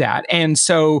to do that. And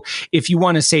so if you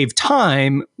want to save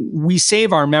time, we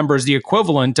save our members the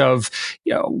equivalent of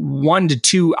 1 to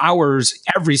 2 hours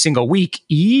every single week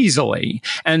easily.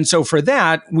 And so for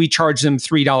that, we charge them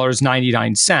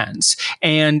 $3.99.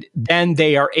 And then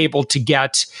they are able to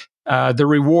get the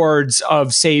rewards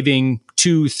of saving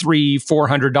 $200,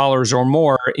 $300, $400 or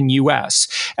more in US.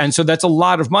 And so that's a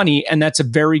lot of money, and that's a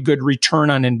very good return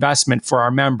on investment for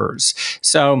our members.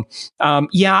 So, I'm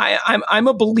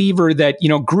a believer that,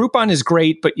 Groupon is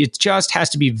great, but it just has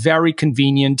to be very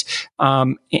convenient.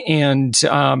 They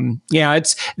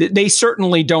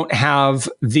certainly don't have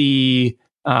the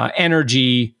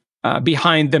energy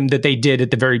behind them that they did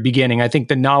at the very beginning. I think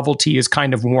the novelty is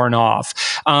kind of worn off.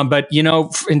 But,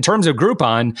 in terms of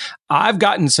Groupon, I've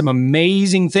gotten some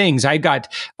amazing things. I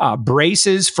got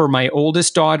braces for my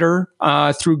oldest daughter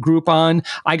through Groupon.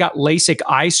 I got LASIK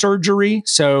eye surgery,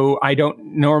 so I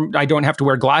don't have to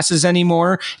wear glasses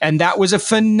anymore. And that was a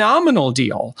phenomenal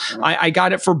deal. I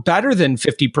got it for better than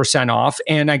 50% off,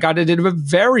 and I got it at a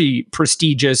very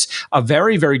prestigious, a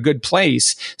very, very good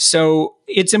place. So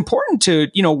it's important to,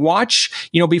 watch,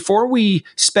 before we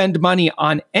spend money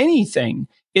on anything.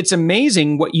 It's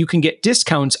amazing what you can get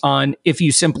discounts on if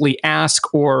you simply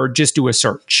ask or just do a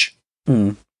search.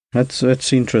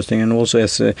 That's interesting, and also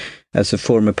as a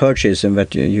form of purchase, and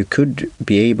that you could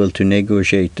be able to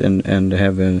negotiate and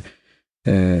have a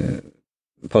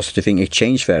positive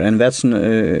exchange there, and that's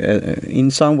in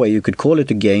some way you could call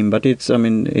it a game, but it's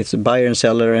a buyer and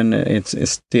seller, and it's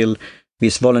still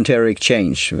this voluntary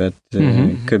exchange that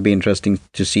could be interesting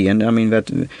to see. And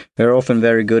that they're often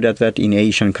very good at that in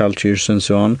Asian cultures and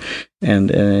so on.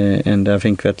 And I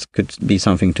think that could be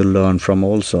something to learn from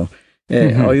also.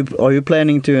 Are you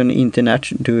planning to an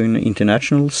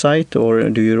international site, or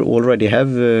do you already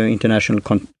have international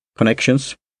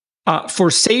connections?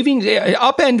 For Savings,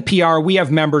 Upend PR, we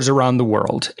have members around the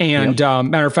world. And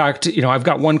matter of fact, I've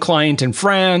got one client in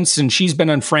France, and she's been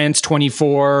on France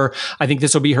 24. I think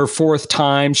this will be her 4th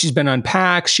time. She's been on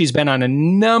PAX. She's been on a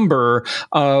number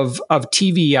of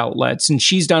TV outlets, and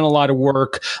she's done a lot of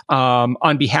work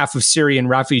on behalf of Syrian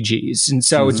refugees. And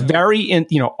so it's very,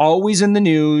 always in the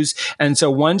news. And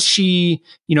so once she,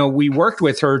 we worked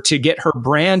with her to get her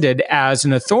branded as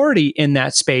an authority in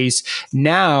that space,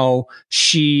 now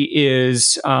she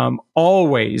is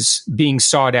always being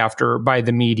sought after by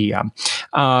the media.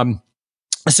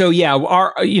 So yeah,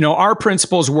 our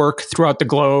principles work throughout the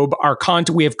globe.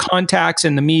 We have contacts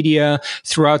in the media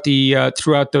throughout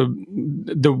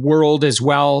the world as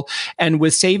well. And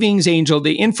with Savings Angel,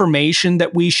 the information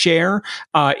that we share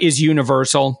is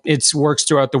universal. It works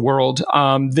throughout the world.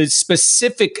 The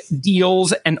specific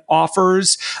deals and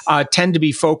offers tend to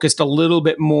be focused a little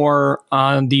bit more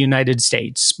on the United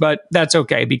States, but that's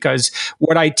okay because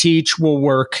what I teach will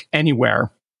work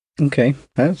anywhere. Okay,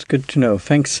 that's good to know.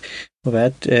 Thanks for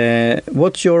that.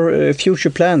 What's your future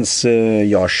plans,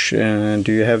 Josh? Do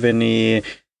you have any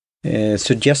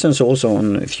suggestions also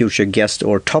on future guests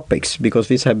or topics? Because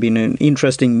this have been an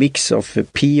interesting mix of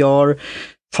PR,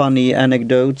 funny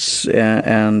anecdotes,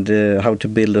 and how to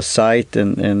build a site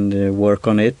and work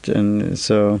on it. And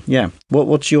so, yeah,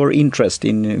 what's your interest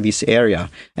in this area?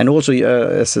 And also,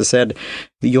 as I said,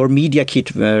 your media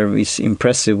kit is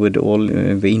impressive with all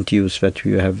the interviews that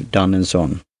you have done and so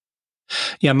on.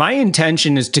 Yeah, my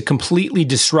intention is to completely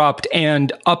disrupt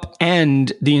and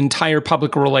upend the entire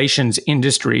public relations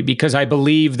industry because I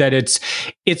believe that it's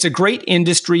a great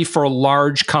industry for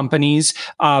large companies,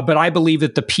 but I believe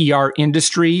that the PR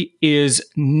industry is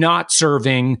not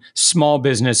serving small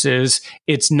businesses,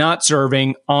 it's not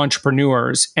serving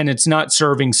entrepreneurs, and it's not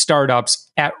serving startups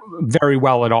very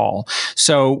well at all.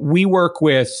 So we work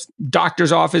with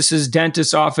doctors' offices,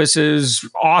 dentists' offices,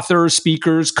 authors,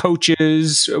 speakers,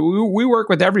 coaches. We work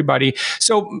with everybody.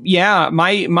 So yeah,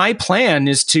 my plan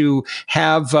is to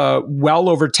have well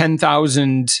over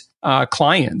 10,000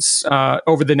 clients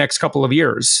over the next couple of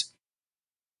years.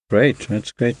 Great,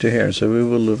 that's great to hear. So we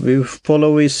will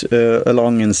follow this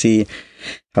along and see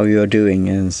how you are doing,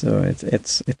 and so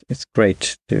it's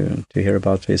great to hear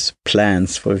about these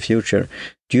plans for the future.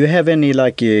 Do you have any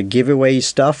giveaway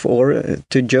stuff or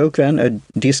to joke then a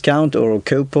discount or a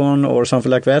coupon or something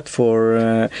like that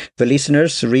for the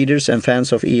listeners, readers, and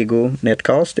fans of Ego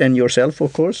Netcast and yourself,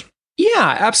 of course?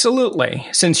 Yeah, absolutely.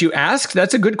 Since you asked,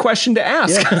 that's a good question to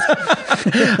ask.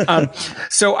 Yeah.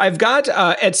 So I've got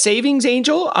at Savings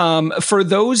Angel, for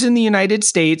those in the United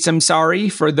States, I'm sorry,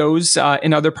 for those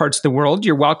in other parts of the world,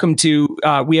 you're welcome to,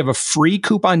 we have a free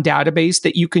coupon database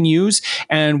that you can use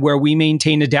and where we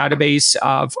maintain a database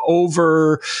of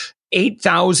over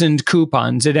 8,000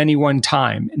 coupons at any one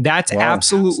time. That's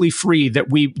absolutely free that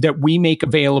we make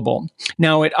available.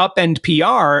 Now at Upend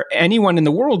PR, anyone in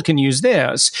the world can use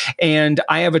this. And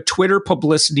I have a Twitter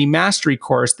publicity mastery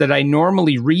course that I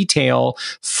normally retail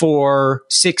for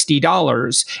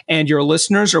 $60. And your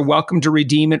listeners are welcome to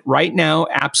redeem it right now,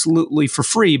 absolutely for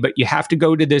free. But you have to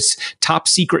go to this top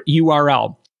secret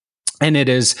URL. And it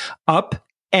is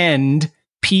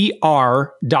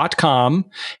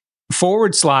upendpr.com/fire,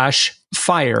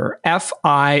 FIRE.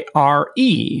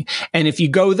 And if you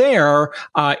go there,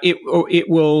 it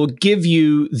will give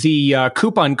you the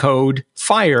coupon code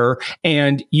FIRE,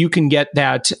 and you can get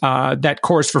that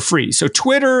course for free. So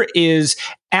Twitter is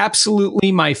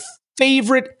absolutely my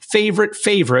favorite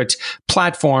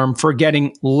platform for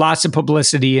getting lots of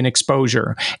publicity and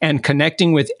exposure and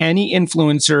connecting with any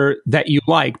influencer that you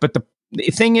like. But the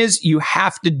thing is, you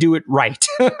have to do it right.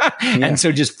 And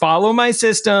so just follow my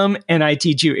system, and I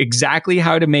teach you exactly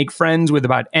how to make friends with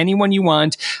about anyone you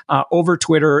want over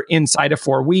Twitter inside of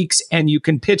 4 weeks. And you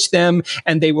can pitch them,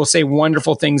 and they will say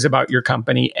wonderful things about your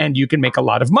company, and you can make a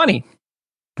lot of money.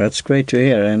 That's great to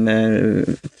hear.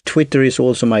 And Twitter is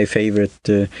also my favorite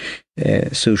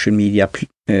social media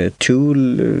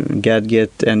tool,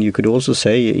 gadget, and you could also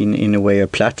say in a way a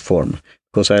platform.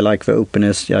 Because I like the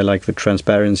openness, I like the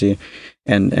transparency,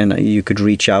 and you could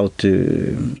reach out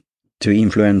to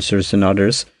influencers and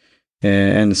others.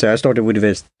 And so I started with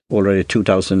this already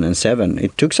 2007.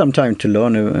 It took some time to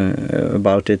learn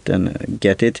about it and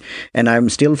get it. And I'm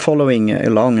still following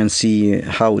along and see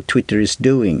how Twitter is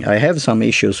doing. I have some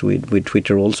issues with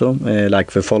Twitter also,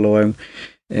 like the follower,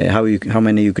 how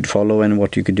many you could follow and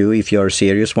what you could do if you're a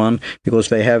serious one, because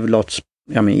they have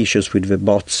issues with the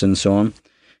bots and so on.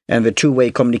 And the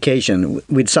two-way communication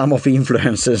with some of the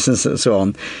influencers and so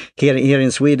on. Here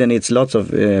in Sweden, it's lots of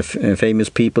famous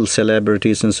people,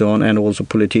 celebrities and so on, and also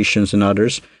politicians and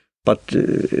others. But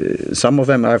some of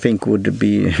them, I think, would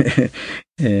be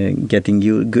getting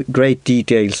you great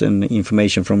details and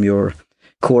information from your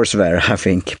course there, I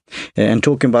think. And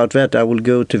talking about that, I will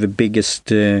go to the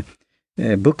biggest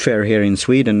book fair here in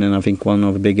Sweden, and I think one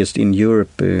of the biggest in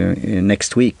Europe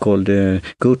next week, called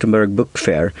Gothenburg Book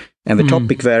Fair. And the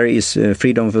topic there is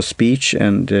freedom of speech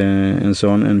and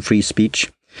so on, and free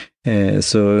speech.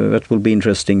 So that will be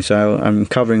interesting. So I'm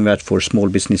covering that for Small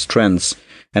Business Trends,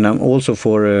 and I'm also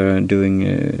for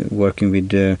working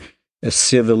with a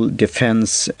civil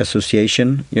defense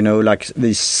association, like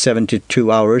these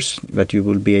 72 hours that you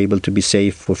will be able to be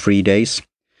safe for 3 days.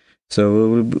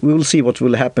 So we will see what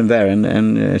will happen there.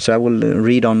 And so I will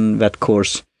read on that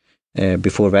course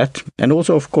before that. And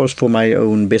also, of course, for my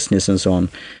own business and so on.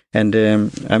 And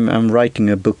I'm writing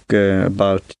a book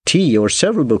about tea, or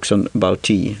several books about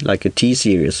tea, like a tea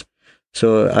series.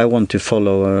 So I want to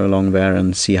follow along there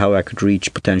and see how I could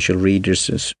reach potential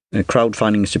readers,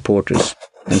 crowdfunding supporters,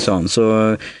 and so on.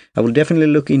 So I will definitely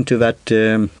look into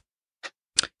that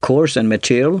course and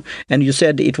material. And you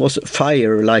said it was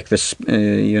fire, like the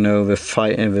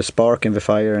fire, the spark and the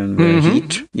fire and the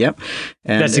heat. Yeah,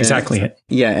 and, that's exactly it.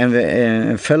 Yeah, and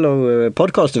the fellow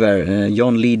podcaster there,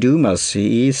 John Lee Dumas,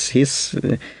 his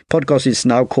podcast is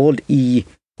now called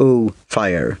EO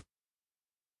Fire.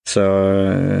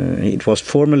 So it was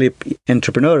formerly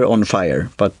Entrepreneur on Fire,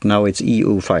 but now it's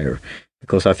EO Fire,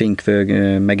 because I think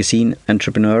the magazine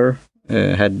Entrepreneur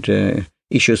had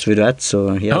issues with that,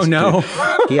 so he has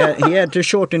he had to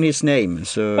shorten his name.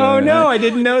 So I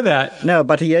didn't know that. No,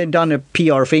 but he had done a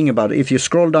PR thing about it. If you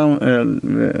scroll down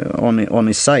on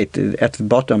his site, at the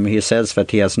bottom he says that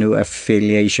he has no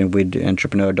affiliation with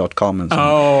entrepreneur.com and so on.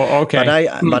 Oh, okay.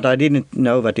 But I didn't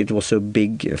know that it was a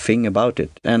big thing about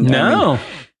it. And no.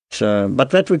 So,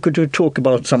 but that we could talk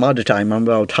about some other time,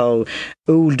 about how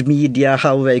old media,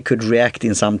 how they could react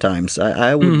in sometimes.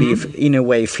 I would be in a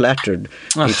way flattered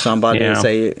if somebody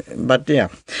say, but yeah.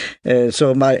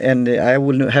 I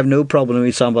will have no problem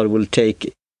if somebody will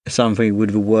take something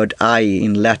with the word I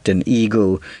in Latin,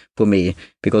 ego, for me,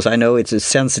 because I know it's a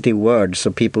sensitive word,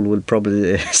 so people will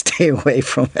probably stay away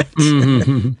from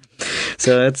it.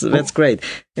 So that's great.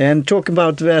 And talk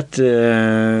about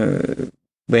that.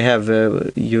 We have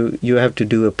you have to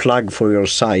do a plug for your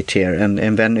site here, and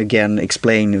then again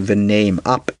explain the name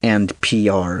Up and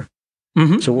PR.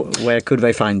 So where could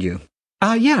they find you?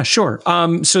 Yeah, sure.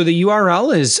 So the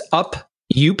URL is Up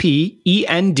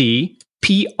UPEND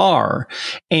PR,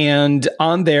 and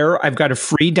on there I've got a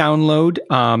free download,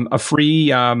 a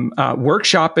free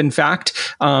workshop. In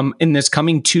fact, in this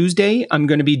coming Tuesday, I'm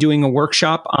going to be doing a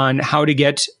workshop on how to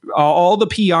get all the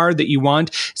PR that you want.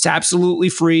 It's absolutely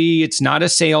free. It's not a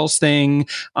sales thing.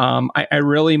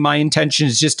 My intention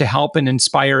is just to help and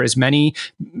inspire as many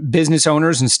business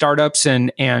owners and startups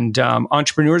and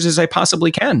entrepreneurs as I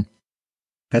possibly can.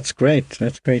 That's great.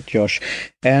 That's great, Josh.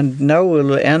 And now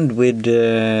we'll end with,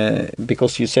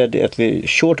 because you said at the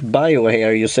short bio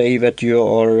here, you say that you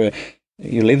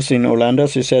live in Orlando,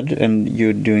 as you said, and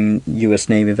you're doing U.S.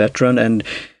 Navy veteran. And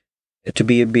to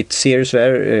be a bit serious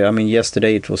there,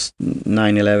 yesterday it was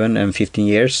 9/11 and 15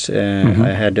 years.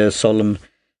 I had a solemn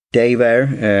day there.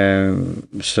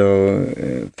 So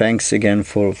thanks again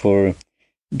for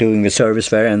doing the service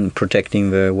there and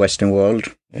protecting the Western world.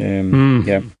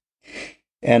 Yeah.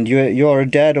 And you are a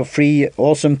dad of 3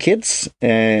 awesome kids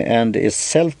and a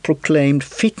self-proclaimed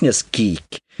fitness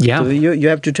geek. Yeah. So you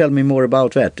have to tell me more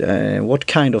about that. What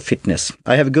kind of fitness?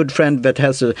 I have a good friend that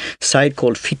has a site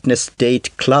called Fitness Date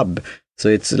Club. So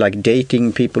it's like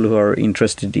dating people who are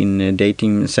interested in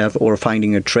dating self or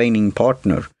finding a training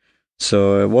partner.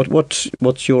 So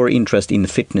what's your interest in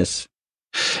fitness?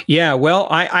 Yeah, well,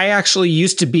 I actually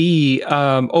used to be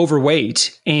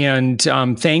overweight, and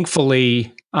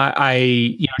thankfully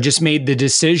I just made the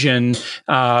decision,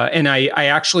 and I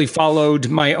actually followed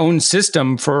my own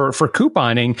system for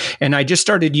couponing, and I just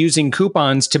started using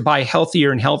coupons to buy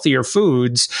healthier and healthier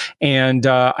foods, and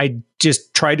I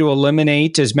just tried to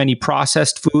eliminate as many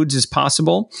processed foods as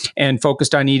possible and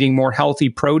focused on eating more healthy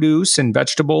produce and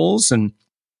vegetables, and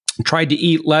tried to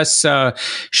eat less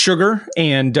sugar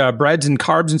and breads and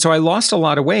carbs. And so I lost a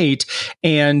lot of weight.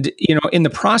 And, in the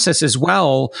process as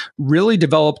well, really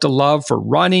developed a love for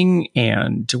running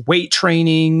and weight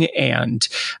training. And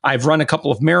I've run a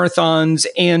couple of marathons.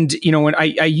 And, when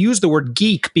I use the word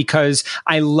geek because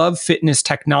I love fitness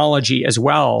technology as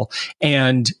well.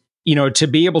 And to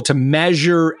be able to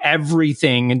measure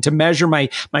everything and to measure my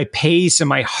pace and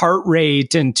my heart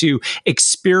rate and to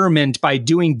experiment by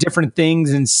doing different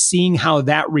things and seeing how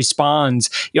that responds.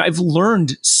 I've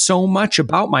learned so much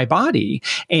about my body.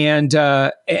 And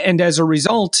as a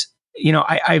result,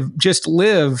 I just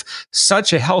live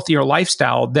such a healthier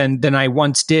lifestyle than I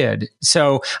once did.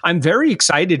 So I'm very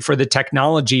excited for the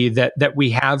technology that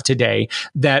we have today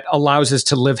that allows us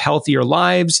to live healthier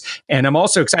lives. And I'm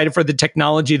also excited for the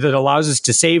technology that allows us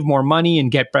to save more money and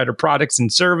get better products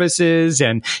and services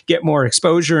and get more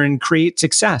exposure and create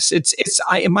success.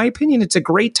 In my opinion, it's a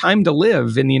great time to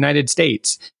live in the United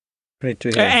States. Great to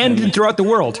hear. And throughout the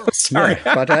world. Sorry.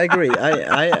 Yeah, but I agree.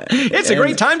 It's a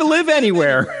great time to live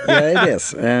anywhere. Yeah, it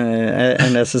is.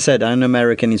 And as I said, I'm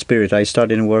American in spirit. I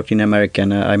started and worked in America,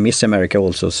 and I miss America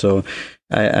also. So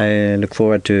I look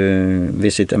forward to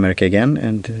visit America again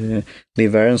and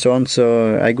live there and so on.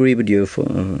 So I agree with you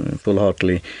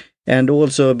full-heartedly. And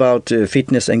also about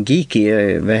fitness and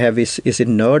geeky, they have is it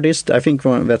Nerdist? I think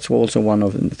that's also one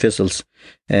of Thistle's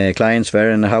clients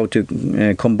there, and how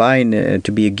to combine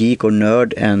to be a geek or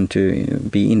nerd and to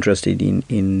be interested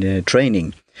in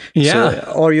training. Yeah.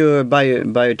 So are you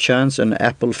by chance an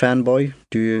Apple fanboy?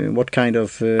 What kind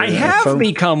of I have phone?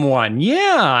 become one.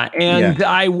 Yeah. And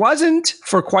I wasn't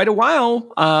for quite a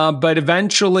while. But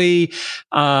eventually,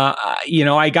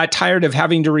 I got tired of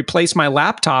having to replace my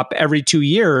laptop every 2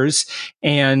 years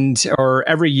or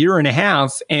every year and a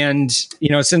half. And,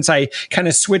 since I kind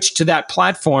of switched to that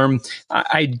platform,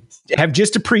 I have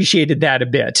just appreciated that a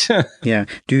bit. Yeah.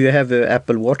 Do you have an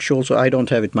Apple Watch also? I don't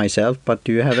have it myself, but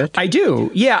do you have it? I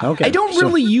do. Yeah. Okay. I don't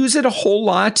really use it a whole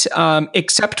lot,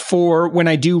 except for when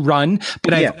I do run,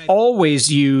 but I've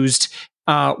always used,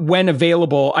 when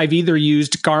available, I've either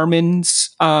used Garmin's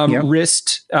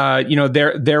wrist,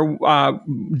 their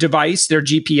device, their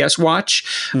GPS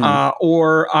watch,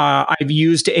 or I've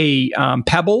used a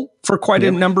Pebble for quite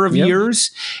a number of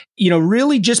years.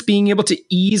 Really just being able to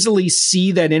easily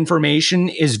see that information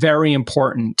is very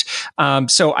important.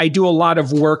 So I do a lot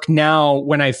of work now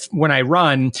when I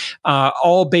run,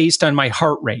 all based on my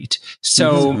heart rate.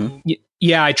 So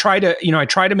yeah, I try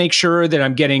to make sure that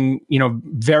I'm getting,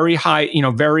 very high,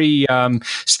 very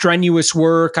strenuous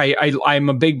work. I'm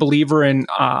a big believer in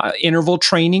interval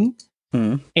training.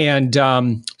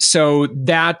 And so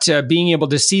that being able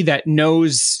to see that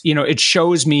it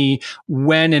shows me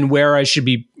when and where I should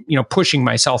be, pushing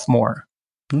myself more.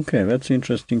 Okay, that's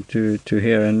interesting to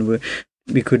hear. And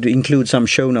we could include some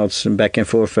show notes back and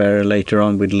forth later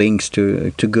on with links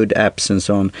to good apps and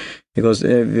so on. Because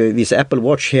this Apple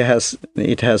Watch has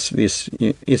this,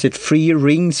 is it 3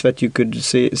 rings that you could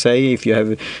say if you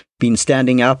have been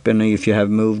standing up and if you have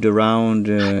moved around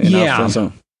enough and so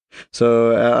on.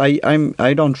 So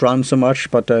I don't run so much,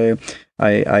 but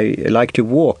I like to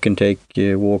walk and take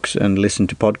walks and listen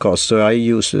to podcasts. So I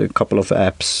use a couple of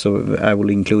apps. So I will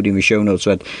include in the show notes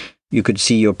that you could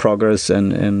see your progress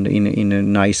and in a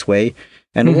nice way.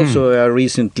 And also I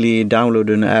recently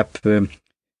downloaded an app.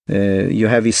 You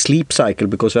have a sleep cycle,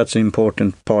 because that's an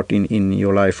important part in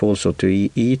your life also, to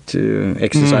eat,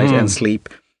 exercise and sleep.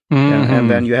 And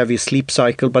then you have a sleep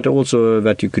cycle, but also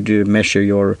that you could measure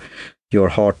your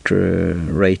heart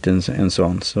rate and so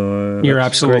on. So you're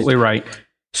absolutely right.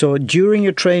 So during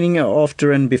your training,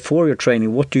 after and before your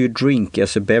training, what do you drink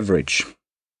as a beverage?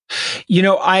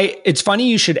 It's funny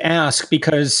you should ask,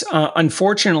 because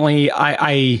unfortunately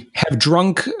I have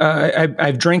drunk,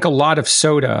 I've drank a lot of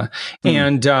soda,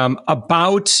 and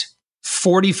about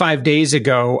 45 days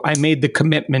ago, I made the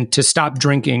commitment to stop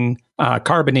drinking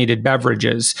carbonated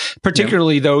beverages,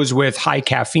 particularly those with high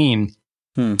caffeine.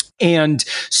 And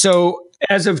so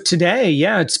as of today,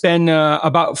 it's been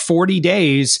about 40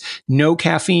 days, no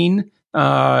caffeine.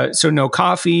 So no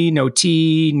coffee, no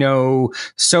tea, no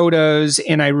sodas,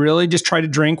 and I really just try to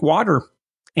drink water.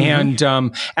 And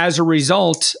as a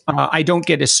result, I don't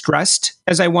get as stressed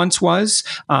as I once was.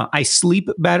 I sleep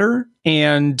better,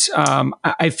 and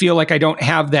I feel like I don't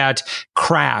have that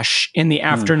crash in the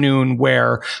afternoon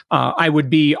where I would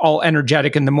be all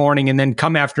energetic in the morning, and then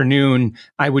come afternoon,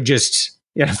 I would just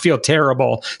feel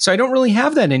terrible. So I don't really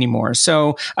have that anymore.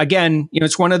 So again,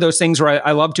 it's one of those things where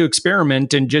I love to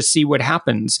experiment and just see what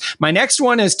happens. My next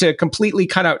one is to completely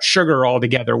cut out sugar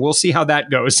altogether. We'll see how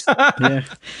that goes. Yeah,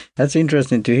 that's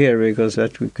interesting to hear, because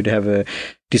that we could have a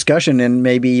discussion and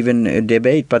maybe even a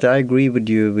debate. But I agree with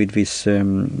you with this,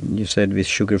 you said, this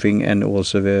sugar thing, and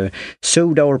also the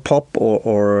soda or pop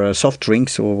or soft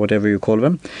drinks or whatever you call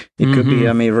them. It could be,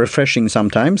 refreshing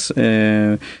sometimes.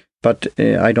 But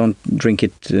I don't drink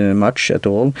it much at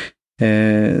all.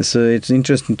 So it's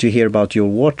interesting to hear about your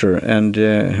water. And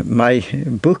my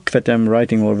book that I'm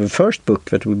writing, or the first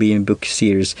book that will be in book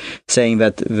series, saying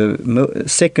that the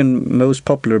second most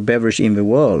popular beverage in the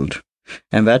world,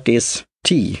 and that is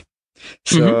tea.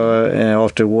 So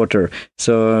after water.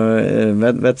 So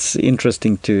that's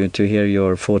interesting to hear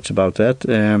your thoughts about that.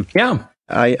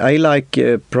 I like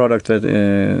a product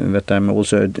that I'm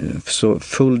also, so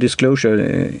full disclosure,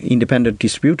 independent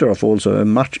distributor of, also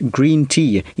a green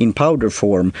tea in powder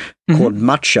form called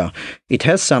matcha. It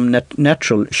has some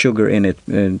natural sugar in it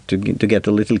to get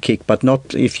a little kick, but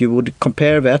not if you would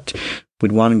compare that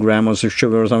with 1 gram of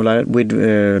sugar or something like that. With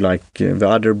the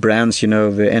other brands,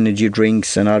 the energy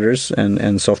drinks and others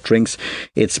and soft drinks,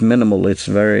 it's minimal. It's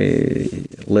very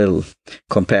little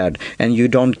compared, and you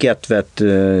don't get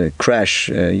that crash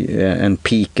and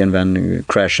peak and then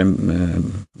crash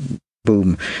and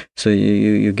boom. So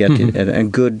you get it at a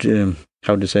good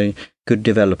good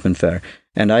development there.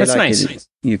 And I That's like nice. it.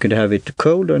 You could have it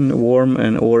cold and warm,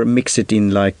 or mix it in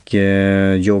like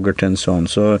yogurt and so on.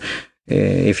 So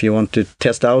if you want to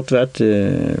test out that,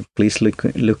 please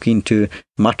look into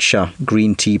matcha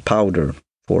green tea powder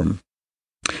form.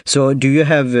 So do you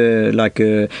have like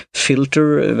a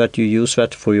filter that you use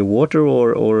that for your water,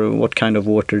 or what kind of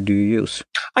water do you use?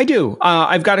 I do.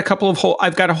 I've got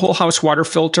I've got a whole house water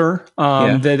filter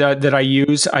that I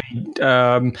use. I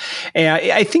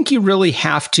think you really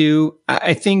have to.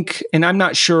 I think, and I'm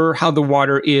not sure how the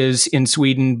water is in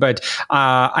Sweden, but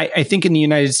I think in the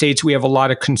United States we have a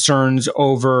lot of concerns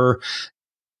over.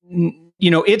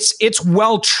 It's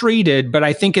well treated, but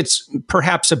I think it's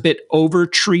perhaps a bit over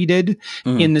treated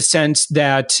in the sense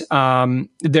that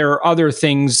there are other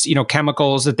things,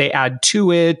 chemicals that they add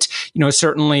to it.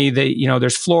 Certainly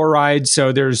there's fluoride,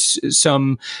 so there's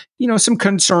some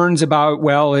concerns about,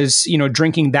 is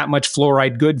drinking that much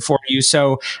fluoride good for you?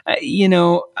 So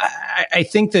I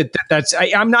think that's.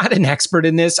 I'm not an expert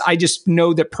in this. I just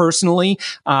know that personally,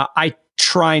 I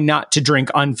try not to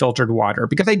drink unfiltered water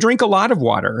because I drink a lot of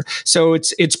water. So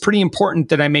it's pretty important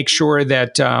that I make sure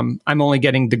that I'm only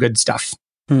getting the good stuff.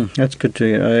 That's good to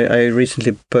hear. I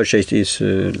recently purchased this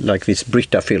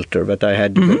Brita filter that I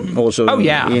had also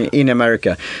in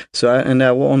America. So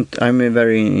I'm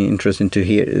very interested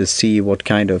to see what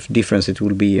kind of difference it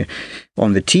will be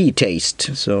on the tea taste.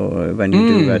 So when you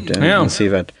do that and see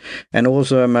that, and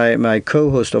also my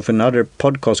co-host of another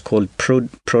podcast called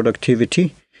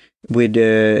Productivity. With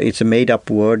it's a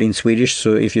made-up word in Swedish,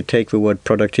 so if you take the word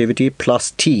productivity plus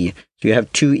tea, you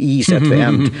have 2 E's at the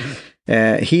end.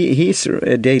 His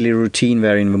daily routine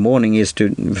there in the morning is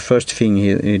the first thing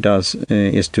he does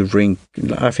is to drink,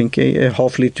 I think, a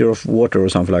half liter of water or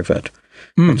something like that,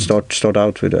 and start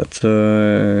out with that.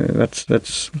 So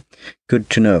that's good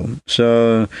to know.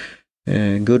 So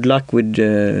good luck with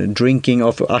drinking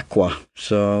of aqua.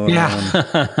 So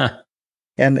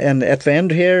And at the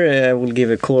end here, I will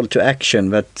give a call to action,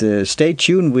 but stay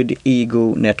tuned with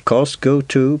Ego Netcast. Go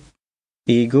to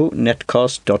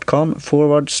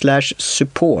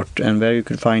egonetcast.com/support, and there you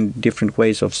can find different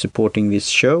ways of supporting this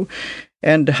show.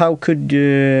 And how could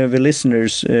the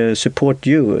listeners support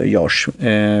you, Josh?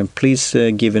 Please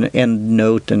give an end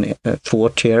note and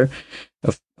thought here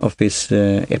of this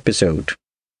episode.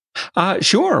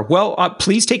 Sure. Well,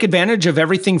 please take advantage of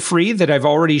everything free that I've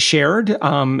already shared.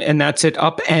 And that's at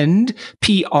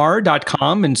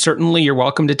upendpr.com. And certainly you're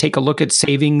welcome to take a look at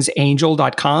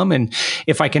savingsangel.com. And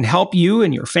if I can help you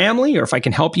and your family, or if I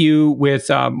can help you with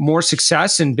more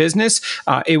success in business,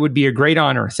 it would be a great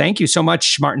honor. Thank you so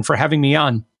much, Martin, for having me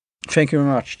on. Thank you very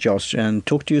much, Josh, and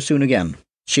talk to you soon again.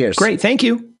 Cheers. Great. Thank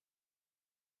you.